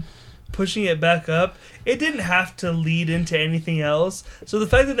of him pushing it back up, it didn't have to lead into anything else. So the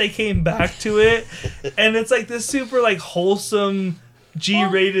fact that they came back to it, and it's like this super, like, wholesome,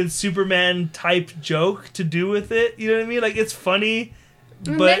 G-rated Superman type joke to do with it. You know what I mean? Like, it's funny,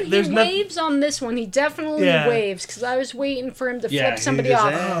 And but then there's he nothing. waves on this one. He definitely Yeah. waves because I was waiting for him to Yeah, flip he somebody just-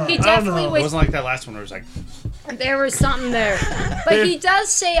 off. oh, He I don't definitely know. It waves. wasn't like that last one where it was like, There was something there. But he does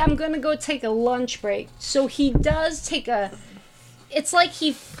say, I'm going to go take a lunch break. So he does take a. It's like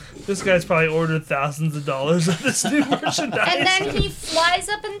he. This guy's probably ordered thousands of dollars of this new merchandise. And then he flies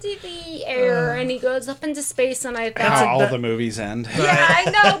up into the air and he goes up into space. And I how thought. all the movies end. Yeah, I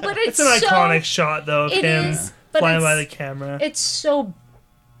know, but It's it's, an so. iconic shot, though, of It him is, but flying by the it's- camera. It's so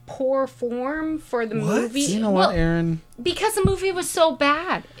poor form for the movie. You know Well, what, Aaron? because the movie was so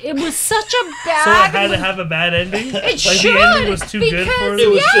bad. It was such a So it bad had to movie. have a bad ending? It Like should, the ending was too good for because it? It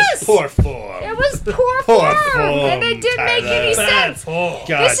was Yes! just poor form. It was poor Poor form, and form, it didn't make Tyler. any Bad sense. form.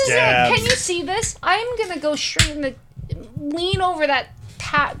 God This is it. damn. Can you see this? I'm gonna go straight in the lean over that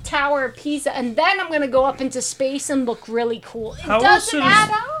tower of Pisa, and then I'm gonna go up into space and look really cool. It How else doesn't should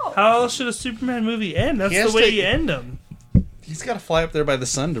add up. How else should a Superman movie end? That's He has the way to- you end them. He's got to fly up there by the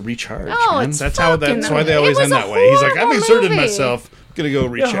sun to recharge. No, man. it's That's how. fucking- That's why they it always was end a that way. He's like, I've horrible exerted movie. myself. Gonna go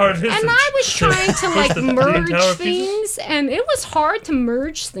recharge. hard is And it? I was trying to like the merge tower of Pisa? things, and it was hard to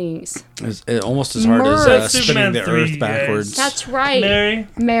merge things. It's almost as hard as Merge. spinning Superman the 3, Earth backwards. guys. That's right.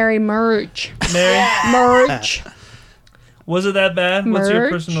 Mary, Merge. was it that bad? What's your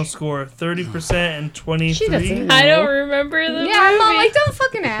Merge. personal score? 30% and 23? She doesn't know. I don't remember the Yeah, I'm movie. like, don't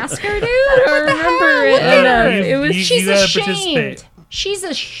fucking ask her, dude. I don't remember it enough. It was You She's gotta ashamed. participate. She's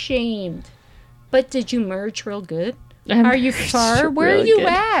ashamed. But did you merge real good? I'm Are you far? Where are real you good.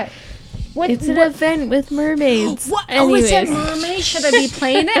 at? What? It's an what- event with mermaids. What? Oh, it's a Anyways. mermaid. Should I be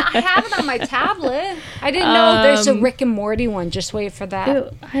playing it? I have it on my tablet. I didn't know there's a Um, Rick and Morty one. Just wait for that. Ew,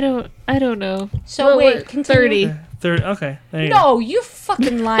 I don't know. So What wait, was- continue. 30. Third, okay. There you go. No, you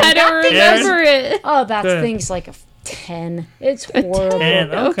fucking lying. I don't That thing is- remember it. Oh, that Good. thing's like a 10. It's horrible.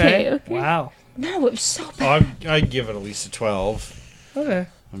 10. Okay. Okay. Wow. No, it was so bad. I'd give it at least a 12. Okay.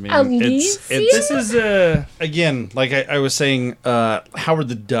 I mean, Elysium? This is again, like I was saying, Howard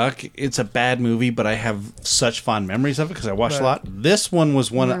the Duck. It's a bad movie, but I have such fond memories of it because I watched a Right. lot. This one was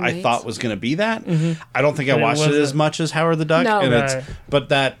one I Mermaids. thought was going to be that. I don't think I But it watched it as wasn't. much as Howard the Duck. No. and Right. but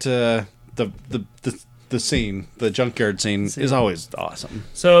that the scene, the junkyard scene, is always awesome.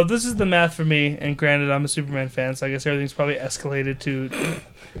 So this is the math for me, and granted, I'm a Superman fan, so I guess everything's probably escalated to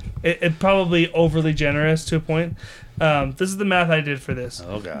it probably overly generous to a point. This is the math I did for this.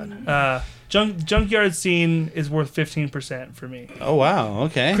 Oh God. Junkyard scene is worth 15% for me. Oh wow.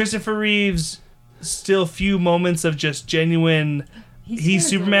 Okay. Christopher Reeve's still few moments of just genuine he's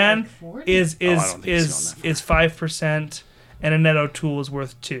Superman is I don't think he's going that is 5%, and Annette O'Toole is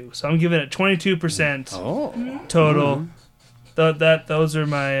worth 2. So I'm giving it 22% Oh. total. Those are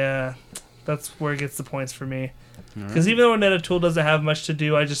my that's where it gets the points for me. Because even though Annette O'Toole doesn't have much to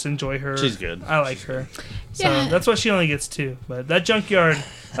do, I just enjoy her. She's good. I like her. So Yeah. that's why she only gets 2. But that junkyard,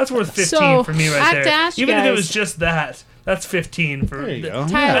 that's worth 15 So, for me I right have there. to ask you Even if it guys- was just that, that's 15 for There you go.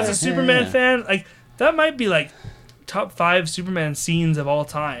 Tyler. As a Superman fan, like that might be like top 5 Superman scenes of all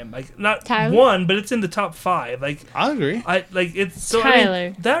time. Like not Tyler? one, but it's in the top 5. Like I agree. I like it's so. I Tyler.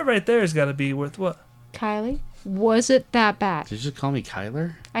 mean, that right there has got to be worth what? Kylie, was it that bad? Did you just call me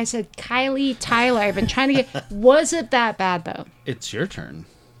Kyler? I said Kylie Tyler. I've been trying to get. Was it that bad though? It's your turn.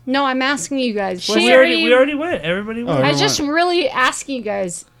 No, I'm asking you guys. Well, Was we already went. Everybody went. Oh, I just really asking you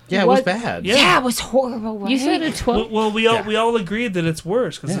guys. Yeah, it was bad. Yeah. Yeah, it was horrible. Right? You said a Well, 12. well, we all agreed that it's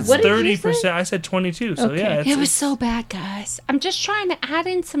worse because it's What did you 30%. say? I said 22. So Okay. yeah, it was so bad, guys. I'm just trying to add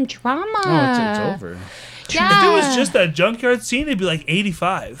in some drama. Oh, it's over. Yeah. If it was just that junkyard scene, it'd be like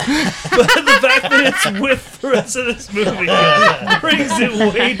 85. But the fact that it's with the rest of this movie brings it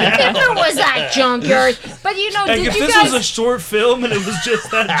way down. There was that junkyard, but you know, Like did if you this guys? was a short film and it was just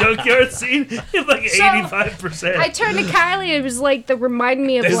that junkyard scene, it's like So, 85%. I turned to Kylie. It was like the reminded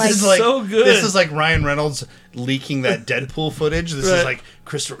me of This like. is like so good. This is like Ryan Reynolds leaking that Deadpool footage. This Right. is like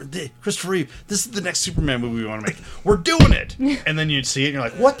Christopher Reeve. This is the next Superman movie we want to make. We're doing it. And then you'd see it and you're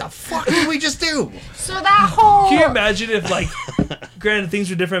like, what the fuck did we just do? so that whole. Can you imagine if, like, granted things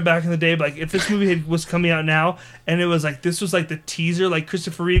were different back in the day, but like if this movie was coming out now and it was like this was like the teaser, like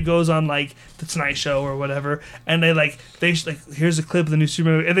Christopher Reeve goes on like the Tonight Show or whatever, and they here's a clip of the new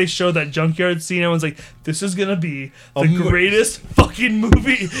Superman movie, and they show that junkyard scene. Everyone's like, this is gonna be the greatest fucking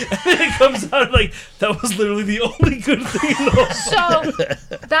movie, and then it comes out like that was literally the only good thing in the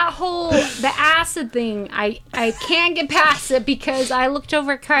whole So that whole the acid thing, I can't get past it because I looked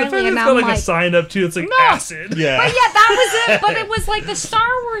over at The fact Kylie that and it's I'm got like like, a sign up too. It's like No. acid. Yeah. but yeah, that was it. But it was like the Star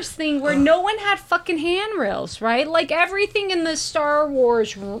Wars thing where no one had fucking handrails, right? Like everything in the Star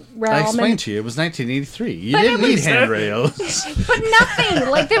Wars realm. I explained to you, it was 1983. You But didn't it need was- handrails. But nothing.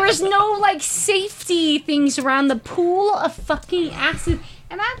 Like there was no like safety things around the pool of fucking acid.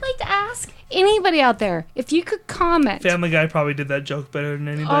 And I'd like to ask anybody out there if you could comment. Family Guy probably did that joke better than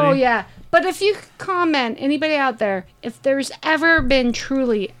anybody. Oh yeah. But if you could comment, anybody out there, if there's ever been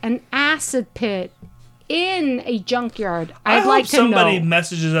truly an acid pit in a junkyard, I I'd hope like to somebody know.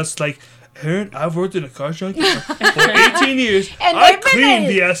 messages us like, Aaron, I've worked in a car junkyard for 18 years. And I they've been clean in-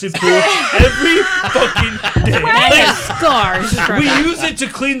 the acid pool every fucking day. Like, Scars from we it. use it to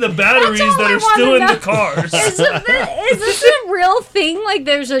clean the batteries That's all that I are still wanna in the know. cars. Is this a real thing? Like,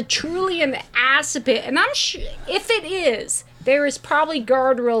 there's a truly an acid pit, and I'm sure if it is, there is probably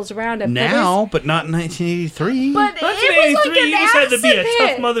guardrails around it. Now, but not in 1983. but it was like 1983, an you just had to be a acid tough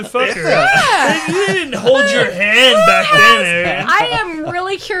pit. motherfucker. You didn't hold your hand back then, Aaron. I am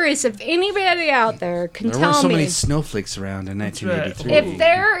really curious if anybody out there can there weren't tell so me many snowflakes around in 1983. if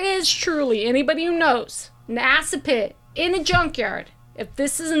there is truly anybody who knows an acid pit in a junkyard. If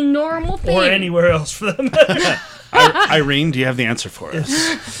this is a normal thing, Or anywhere else for that matter. Irene, do you have the answer for us?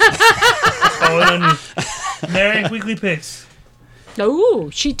 Oh, and then Mary, weekly picks. Ooh,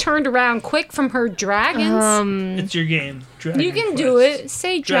 she turned around quick from her dragons. It's your game. Dragon You can Quest. do it.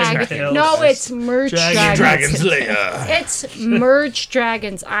 Say Dragon dragon. Tales. No, it's merged Dragon- dragons. Slayer. It's merged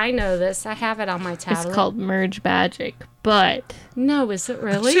dragons. I know this. I have it on my tablet. It's called Merge Magic, but No, is it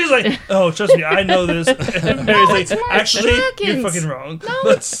really? She's like, oh, trust me, I know this. And Mary's like, it's more actually, you're dragons. fucking wrong.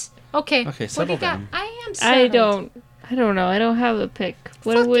 No, it's okay. Okay, What do settle you got? down. I am. I settled. don't know. I don't have a pick.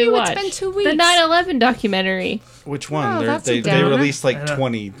 What Fuck do we you, watch? it's been 2 The weeks. 9/11 documentary. Which one? Oh, They're- that's a they downer. released like I know.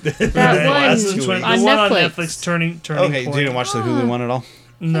 20. That The one last two one, weeks. the on one on Netflix. Netflix, turning Okay, point. you didn't watch the Hulu one at all?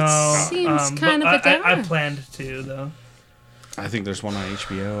 No, Seems but kind of a I downer. planned to though. I think there's one on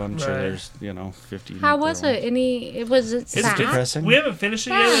HBO. I'm sure Right. there's, 50. How was it? Was it It's sad? depressing. We haven't finished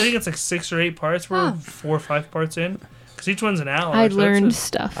it yet. I think it's like 6 or 8 parts. We're Oh. 4 or 5 parts in. Because each one's an hour. I so learned it's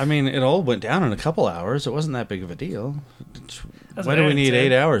stuff. I mean, it all went down in a couple hours. It wasn't that big of a deal. That's Why what do we Aaron need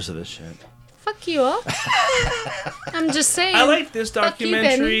said. 8 hours of this shit? Fuck you up. I'm just saying. I like this Fuck you, Benny.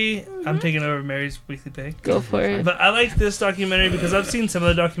 documentary. I'm taking over Mary's weekly pick. Go for it. But I like this documentary because I've seen some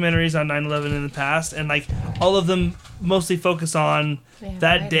of the documentaries on 9/11 in the past, and like all of them mostly focus on Yeah,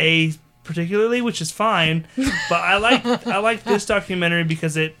 that right. day particularly, which is fine. But I like this documentary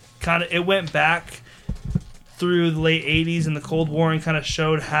because it went back through the late 80s and the Cold War and kind of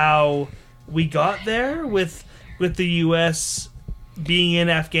showed how we got there with the U.S. being in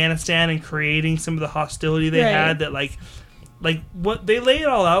Afghanistan and creating some of the hostility they Right. had. That like what they lay it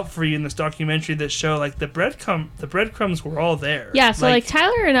all out for you in this documentary that show like the breadcrumbs were all there. Yeah, so like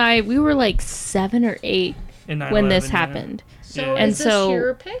Tyler and I, we were like 7 or 8 in when 9/11, this yeah. happened. So Yeah. And is this so-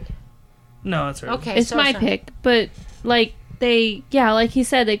 your pick? No, it's right. Okay, It's so my sorry. pick, but like like he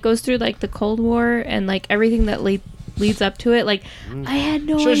said, it goes through like the Cold War and like everything that leads up to it. Like I had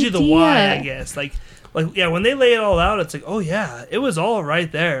no Shows idea. you the why, I guess. Like yeah, when they lay it all out, it's like, oh yeah, it was all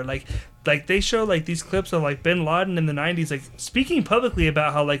right there. Like they show like these clips of like Bin Laden in the 90s, like speaking publicly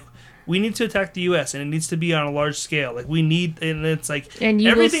about how like we need to attack the U.S. and it needs to be on a large scale. Like we need, and it's like And you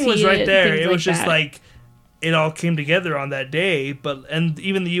will everything was see right it, there. things It like was just that. like it all came together on that day. And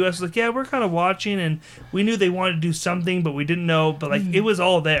even the U.S. was like, yeah, we're kind of watching, and we knew they wanted to do something, but we didn't know. But like it was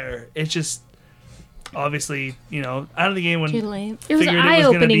all there. It's just obviously, out of the game when Too late. It was figured it was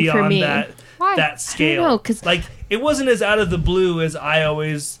going to eye-opening be for on me. Why? that scale. know, 'cause- like it wasn't as out of the blue as I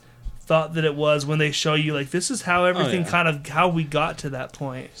always thought that it was when they show you like this is how everything yeah. kind of how we got to that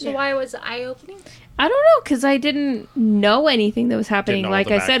point. So why was it eye-opening? I don't know, because I didn't know anything that was happening. know Like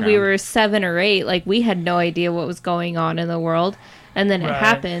the I said, we background. were 7 or 8. Like we had no idea what was going on in the world, and then it Right.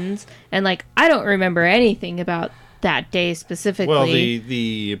 happens, and like I don't remember anything about that day specifically. Well,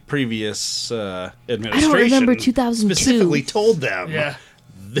 the previous administration remember 2002. specifically told them, Yeah.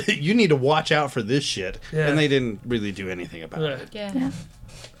 you need to watch out for this shit, Yeah. and they didn't really do anything about Right. it. Yeah.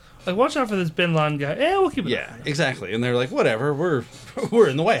 Like watch out for this Bin Laden guy. Yeah, we'll keep it. Yeah, exactly. And they're like, whatever, we're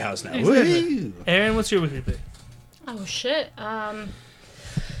in the White House now. Exactly. Woo! Aaron, what's your weekly pick? Oh shit.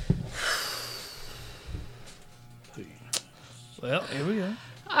 Well, here we go.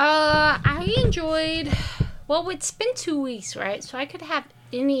 I enjoyed. Well, it's been 2 weeks, right? So I could have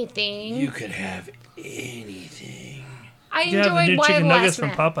anything. You could have anything. I You have the enjoyed new Wild chicken nuggets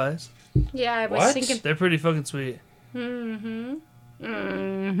Last from Man. Popeyes. Yeah, I was What? thinking. They're pretty fucking sweet. Mm-hmm.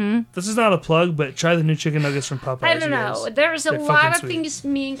 This is not a plug, but try the new chicken nuggets from Popeyes. I don't you know. guys. There's a They're lot fucking of sweet. things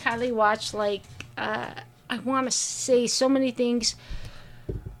me and Kylie watch. Like, I want to say so many things.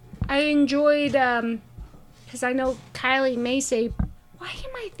 I enjoyed, because I know Kylie may say, why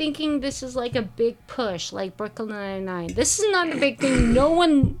am I thinking this is like a big push, like Brooklyn Nine-Nine? This is not a big thing. No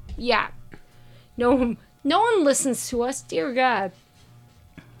one listens to us. Dear God.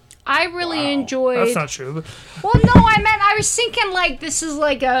 I really enjoyed. That's not true. But Well, no, I was thinking like this is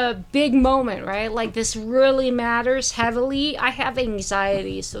like a big moment, right? Like this really matters heavily. I have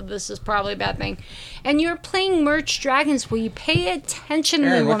anxiety, so this is probably a bad thing. And you're playing Merch Dragons. Will you pay attention to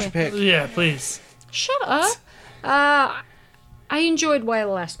Aaron, the what's your woman? pick? yeah, please. Shut up. I enjoyed Why the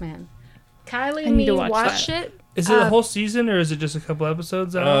Last Man. Kylie I and need me to watch watched that. it. Is it a whole season or is it just a couple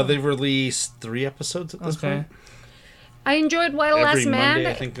episodes? out? They've released 3 episodes at this Okay. point. I enjoyed Why the Every Last Man.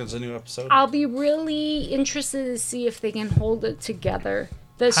 Monday, I think there's a new episode. I'll be really interested to see if they can hold it together.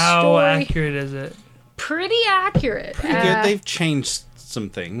 The How story, accurate is it? pretty accurate. Pretty good. They've changed some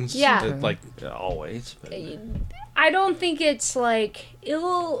things. Yeah. Like always. But I don't think it's like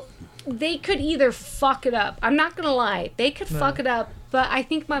they could either fuck it up. I'm not gonna lie, they could fuck it up. But I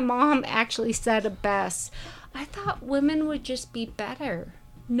think my mom actually said it best. I thought women would just be better.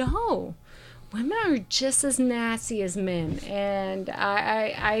 No, women are just as nasty as men, and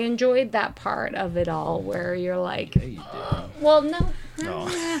I enjoyed that part of it all where you're like, well, no.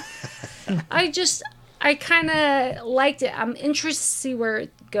 I kind of liked it. I'm interested to see where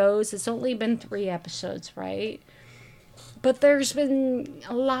it goes. It's only been 3 episodes, right? But there's been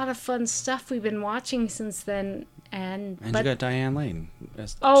a lot of fun stuff we've been watching since then. And you got Diane Lane.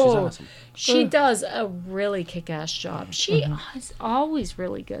 She's Oh, awesome. she does a really kick-ass job. She is always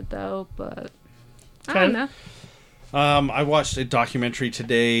really good, though, but I don't know. I watched a documentary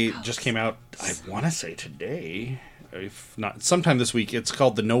today. Just came out. I want to say today, if not sometime this week. It's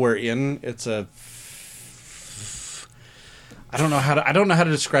called The Nowhere Inn. It's a. I don't know how to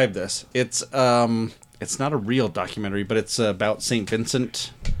describe this. It's not a real documentary, but it's about St.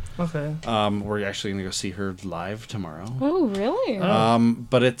 Vincent. Okay. We're actually gonna go see her live tomorrow. Oh, really?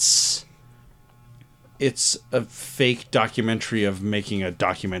 But it's a fake documentary of making a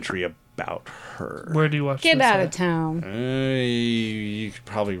documentary about her. Where do you watch Get this out at? of town. You could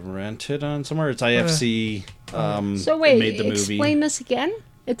probably rent it on somewhere. It's IFC. So wait, made the movie. explain this again.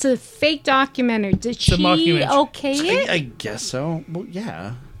 It's a fake documentary. Did a she mockumentary. okay it? I guess so. Well,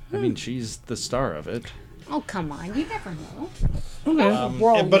 yeah. I mean, she's the star of it. Oh, come on. You never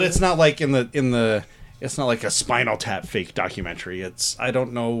know. But it's not like it's not like a Spinal Tap fake documentary. I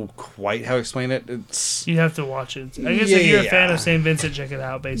don't know quite how to explain it. It's You have to watch it. I guess Yeah, if you're a yeah. fan of St. Vincent, check it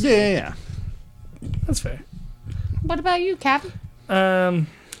out. Basically, yeah. that's fair. What about you, Captain?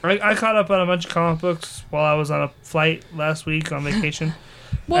 I caught up on a bunch of comic books while I was on a flight last week on vacation.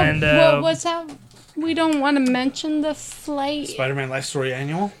 Well, And, what's that? We don't want to mention the flight. Spider-Man Life Story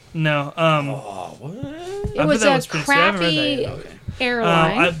Annual. No, Oh, what? It I was thought that a was pretty sweet. I haven't read that crappy yet. Okay.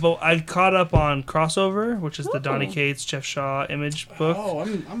 airline. I caught up on Crossover, which is the Donny Oh. Cates, Jeff Shaw image book. Oh,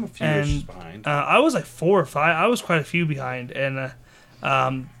 I'm a few And, issues behind. I was like 4 or 5. I was quite a few behind, and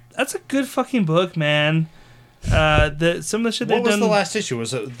that's a good fucking book, man. Some of the shit What they've was done. the last issue?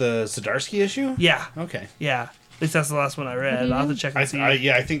 Was it the Zdarsky issue? Yeah, Okay. yeah. At least that's the last one I read. I'll have to check and see.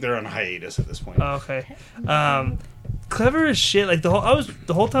 I think they're on hiatus at this point. Oh, okay. Clever as shit. Like the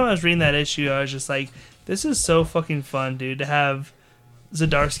whole time I was reading that issue, I was just like, this is so fucking fun, dude, to have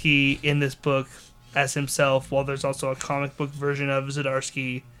Zdarsky in this book as himself, while there's also a comic book version of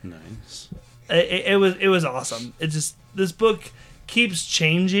Zdarsky. Nice. It was awesome. This book keeps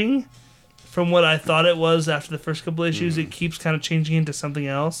changing from what I thought it was after the first couple issues. It keeps kind of changing into something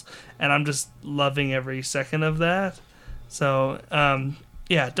else, and I'm just loving every second of that. So,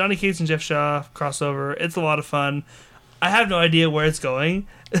 yeah, Donny Cates and Jeff Shaw crossover. It's a lot of fun. I have no idea where it's going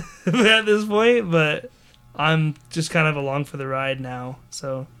at this point, but I'm just kind of along for the ride now.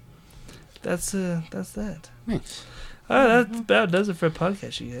 So that's that. Nice. Oh, that about does it for a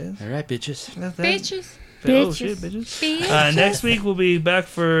podcast, you guys. All right, bitches. That's that. Bitches. Oh shit, bitches. Next week we'll be back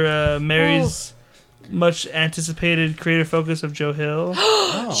for Mary's much anticipated creator focus of Joe Hill.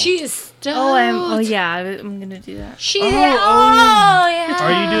 She is stoked. I'm gonna do that. She Oh, yeah.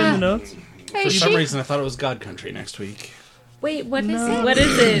 Are you doing the notes? Hey, For some she- reason, I thought it was God Country next week. Wait, what is No. it? What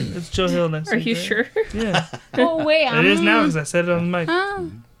is it? It's Joe Hill next Are week. you right? sure? Yeah. Oh wait, It is now because I said it on the mic.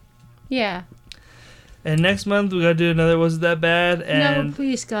 Yeah. And next month we gotta do another Was It That Bad? No, And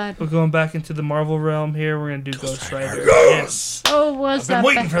please, God. we're going back into the Marvel realm here. We're gonna do Ghost Rider. Yes. Oh, was I've been that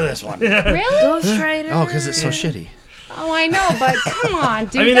waiting bad? for this one. Really? Ghost Rider. Oh, because it's so shitty. Oh, I know, but come on,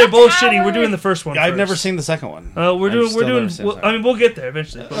 dude. I mean, they're that's both shitty. We're our- doing the first one. I've first. never seen the second one. We're I've doing. still We're doing. never seen the Well, second I mean, we'll get there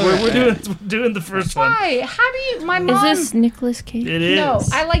eventually. But we're doing the first one. Why? How do you? My mom. Is this Nicolas Cage? It is. No,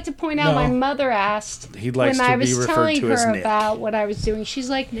 I like to point out No. my mother asked He likes when to I be was referred telling to as her Nick. about what I was doing. She's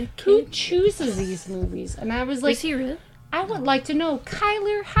like, "Who chooses these movies?" And I was like, Is he really? "I would like to know,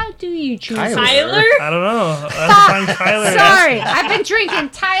 Kyler. How do you choose?" Kyler? I don't know. I have to find Kyler. Sorry, I've been drinking,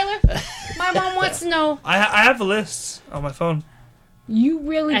 Tyler. My mom wants to know. I have a list on my phone. You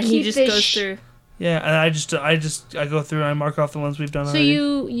really And keep he just this. goes through. Yeah, and I go through and I mark off the ones we've done So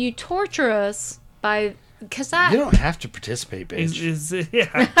already. you torture us by because that. You don't have to participate, bitch.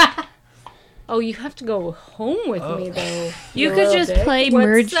 Yeah. Oh, you have to go home with me though. You you could little just dick. play What's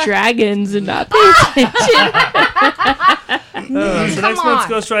Merge that? Dragons and not pay attention So next Come month's on.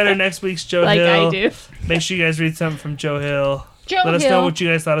 Ghost Rider, next week's Joe like Hill. I do. Make sure you guys read something from Joe Hill. Joe Let us Hill. know what you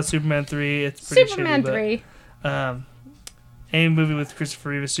guys thought of Superman 3. It's pretty Superman shitty, 3. but, any movie with Christopher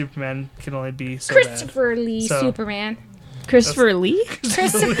Reeve as Superman can only be so Christopher Lee So- Superman. Christopher Lee?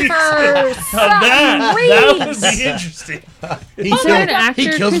 Christopher bad. That Reeves. would be interesting. Is there an actor, he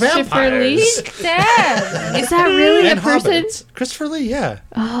kills Christopher vampires. Lee? Dead. Is that really And a person? hobbits. Christopher Lee, yeah.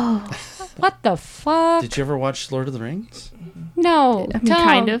 What the fuck? Did you ever watch Lord of the Rings? No. I mean, don't.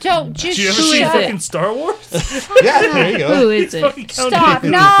 kind of. Don't just Did you ever Who see is fucking it? Star Wars? Yeah, there you go. Who is it? Fucking Count Stop. Dooku.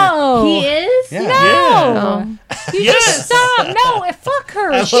 No. He is? Yeah. No. Oh. You Yes. just stop. No. Fuck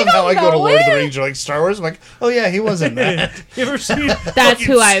her. I She love don't how I go to know Lord of the it. Rings. You're like Star Wars. I'm like, oh yeah, he was in that. You ever seen That's fucking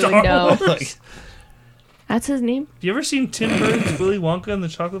who I Star would know. Wars? Like, That's his name? You ever seen Tim Burton's Willy Wonka and the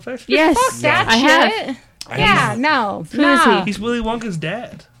Chocolate Factory? Yes. Fuck that I shit. have. Yeah. No. Who is he? He's Willy Wonka's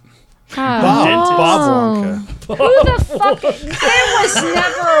dad. Bob, Dentist. Bob Wonka. Who the fuck? There was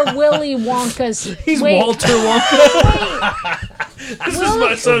never Willy Wonka's. He's Wait, Walter Wonka. This is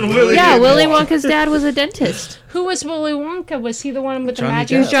my son Willy. Yeah, Willy Wonka. Wonka's dad was a dentist. Who was Willy Wonka? Was he the one with the Johnny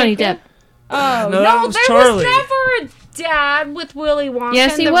magic? Depp. He was Johnny stick? Depp. Oh No, no, that was there Charlie. was never a dad with Willy Wonka.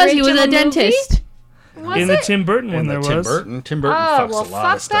 Yes, in he the was. He was a original movie? dentist. Was In the it? Tim Burton one, And there Tim was. Burton. Tim Burton Oh fucks well, a lot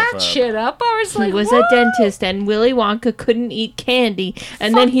fuck of stuff that up. shit up. I was He like, was what? a dentist, and Willy Wonka couldn't eat candy.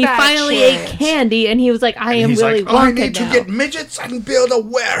 And then Fuck he that finally shit. ate candy, and he was like, I am He's Willy like, I Wonka need now. to get midgets and build a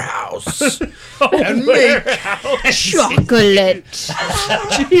warehouse Oh, and make. chocolate.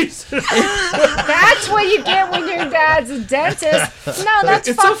 Jesus. That's what you get when your dad's a dentist. No, that's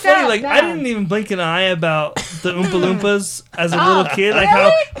It's so fucked funny. up. Like no. I didn't even blink an eye about the Oompa Loompas as a Oh, little kid. Like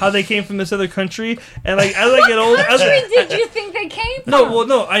how they came from this other country, and like as I get older, Where did you think they came from? no, well,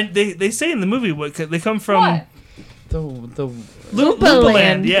 no. They say in the movie what they come from. What? The Loompa Land.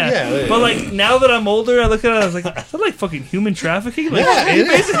 Land, yeah. Yeah. But like now that I'm older, I look at it, I was like, is that like fucking human trafficking? Like, Yeah, it is.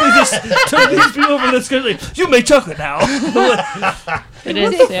 basically just took these people from this country. Like, you make chocolate now. It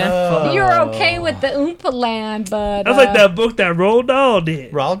is, yeah. You're okay with the Oompa Land, but That's like that book that Roald Dahl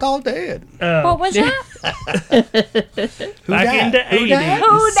did. Roald Dahl dead. What was that? Who Back dat? in the Who dat? 80s.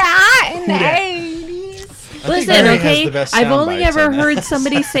 Who died in the dat? 80s? Listen, Mary has okay, the best I've sound only bites ever on that. heard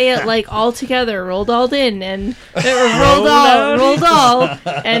somebody say it like all together, rolled all in, and Rolled rolled all,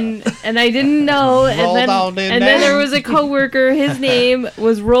 and I didn't know, Rolled all and in then there. there was a coworker, his name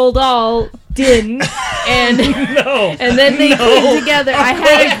was Rolled All Din, and No. then they came together. I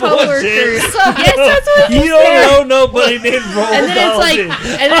had a Bullshit. coworker. Yes, that's what You he don't said. know nobody named Roald And then it's Dahl like, did.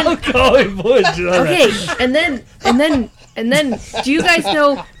 and then I'll call him bullshit on okay, that. and then, do you guys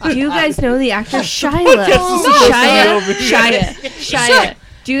know the actor Shia? Yes, this is Shia.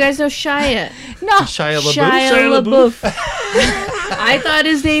 Do you guys know Shia? No. Shia LaBeouf. Shia LaBeouf. LaBeouf. I thought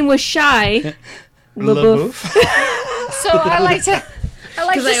his name was Shy LaBeouf So I like to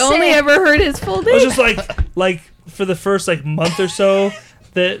because I say, only ever heard his full It was name. just like for the first like month or so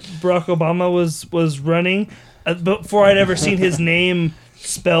that Barack Obama was running, before I'd ever seen his name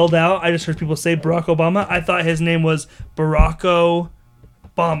spelled out, I just heard people say Barack Obama. I thought his name was Baracko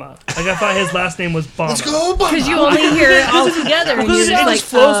Obama. Like I thought his last name was Obama. Let's go, Obama. Because you only hear it all together, and Because you're it just just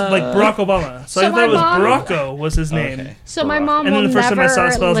flows like, like Barack Obama. So I So thought it was my mom- Baracko was his name. Okay. so my mom And then will the first time I never saw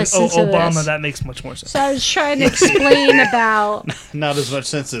it spelled, I was listen like, oh, to Obama, this. that makes much more sense. So I was trying to explain about Not as much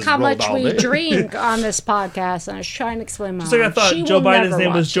sense as how Roald much Dahl we did. drink on this podcast, and I was trying to explain my Just like I mom. thought She Joe will Biden's never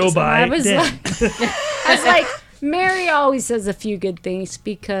name was watch Joe this. And I was Biden. like, I was like, Mary always says a few good things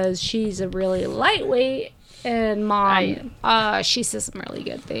because she's a really lightweight, and mom, she says some really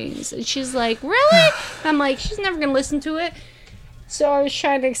good things. And she's like, really? And I'm like, she's never gonna listen to it. So I was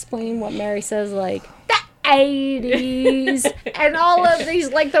trying to explain what Mary says, like, 80s, and all of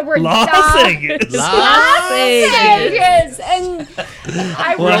these, like the word Las die. Vegas. Las Vegas. And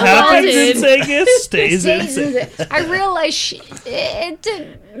I What happens in Haunted. Vegas stays in Vegas. I realized it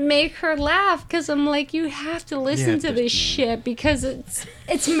didn't make her laugh because I'm like, you have to listen to this shit because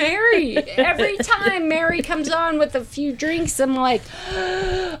it's Mary. Every time Mary comes on with a few drinks, I'm like,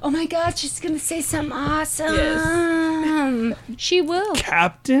 oh my God, she's gonna say something awesome. She will.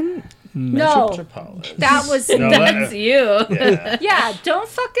 Captain? No, Metropolitan. that was No, That's you. yeah. Don't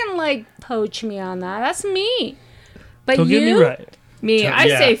fucking like poach me on that. That's me. But Don't you, get me right. Me, I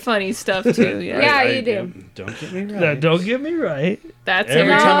Yeah. say funny stuff too. Yeah. Yeah, you do. Don't get me wrong. No, don't get me right. That's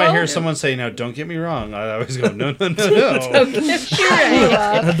Every it. time I No. hear someone say, "No, don't get me wrong," I always go, "No, no, no, no." You're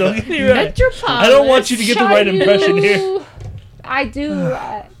right. Don't get me right. Metropolis. I don't want you to get the right impression here. I do.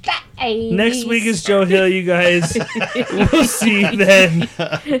 The 80s. Next week is Joe Hill, you guys. We'll see you then.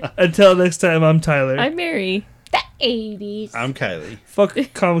 Until next time, I'm Tyler. I'm Mary. the 80s. I'm Kylie. Fuck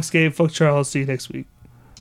Comicscape. Fuck Charles. See you next week.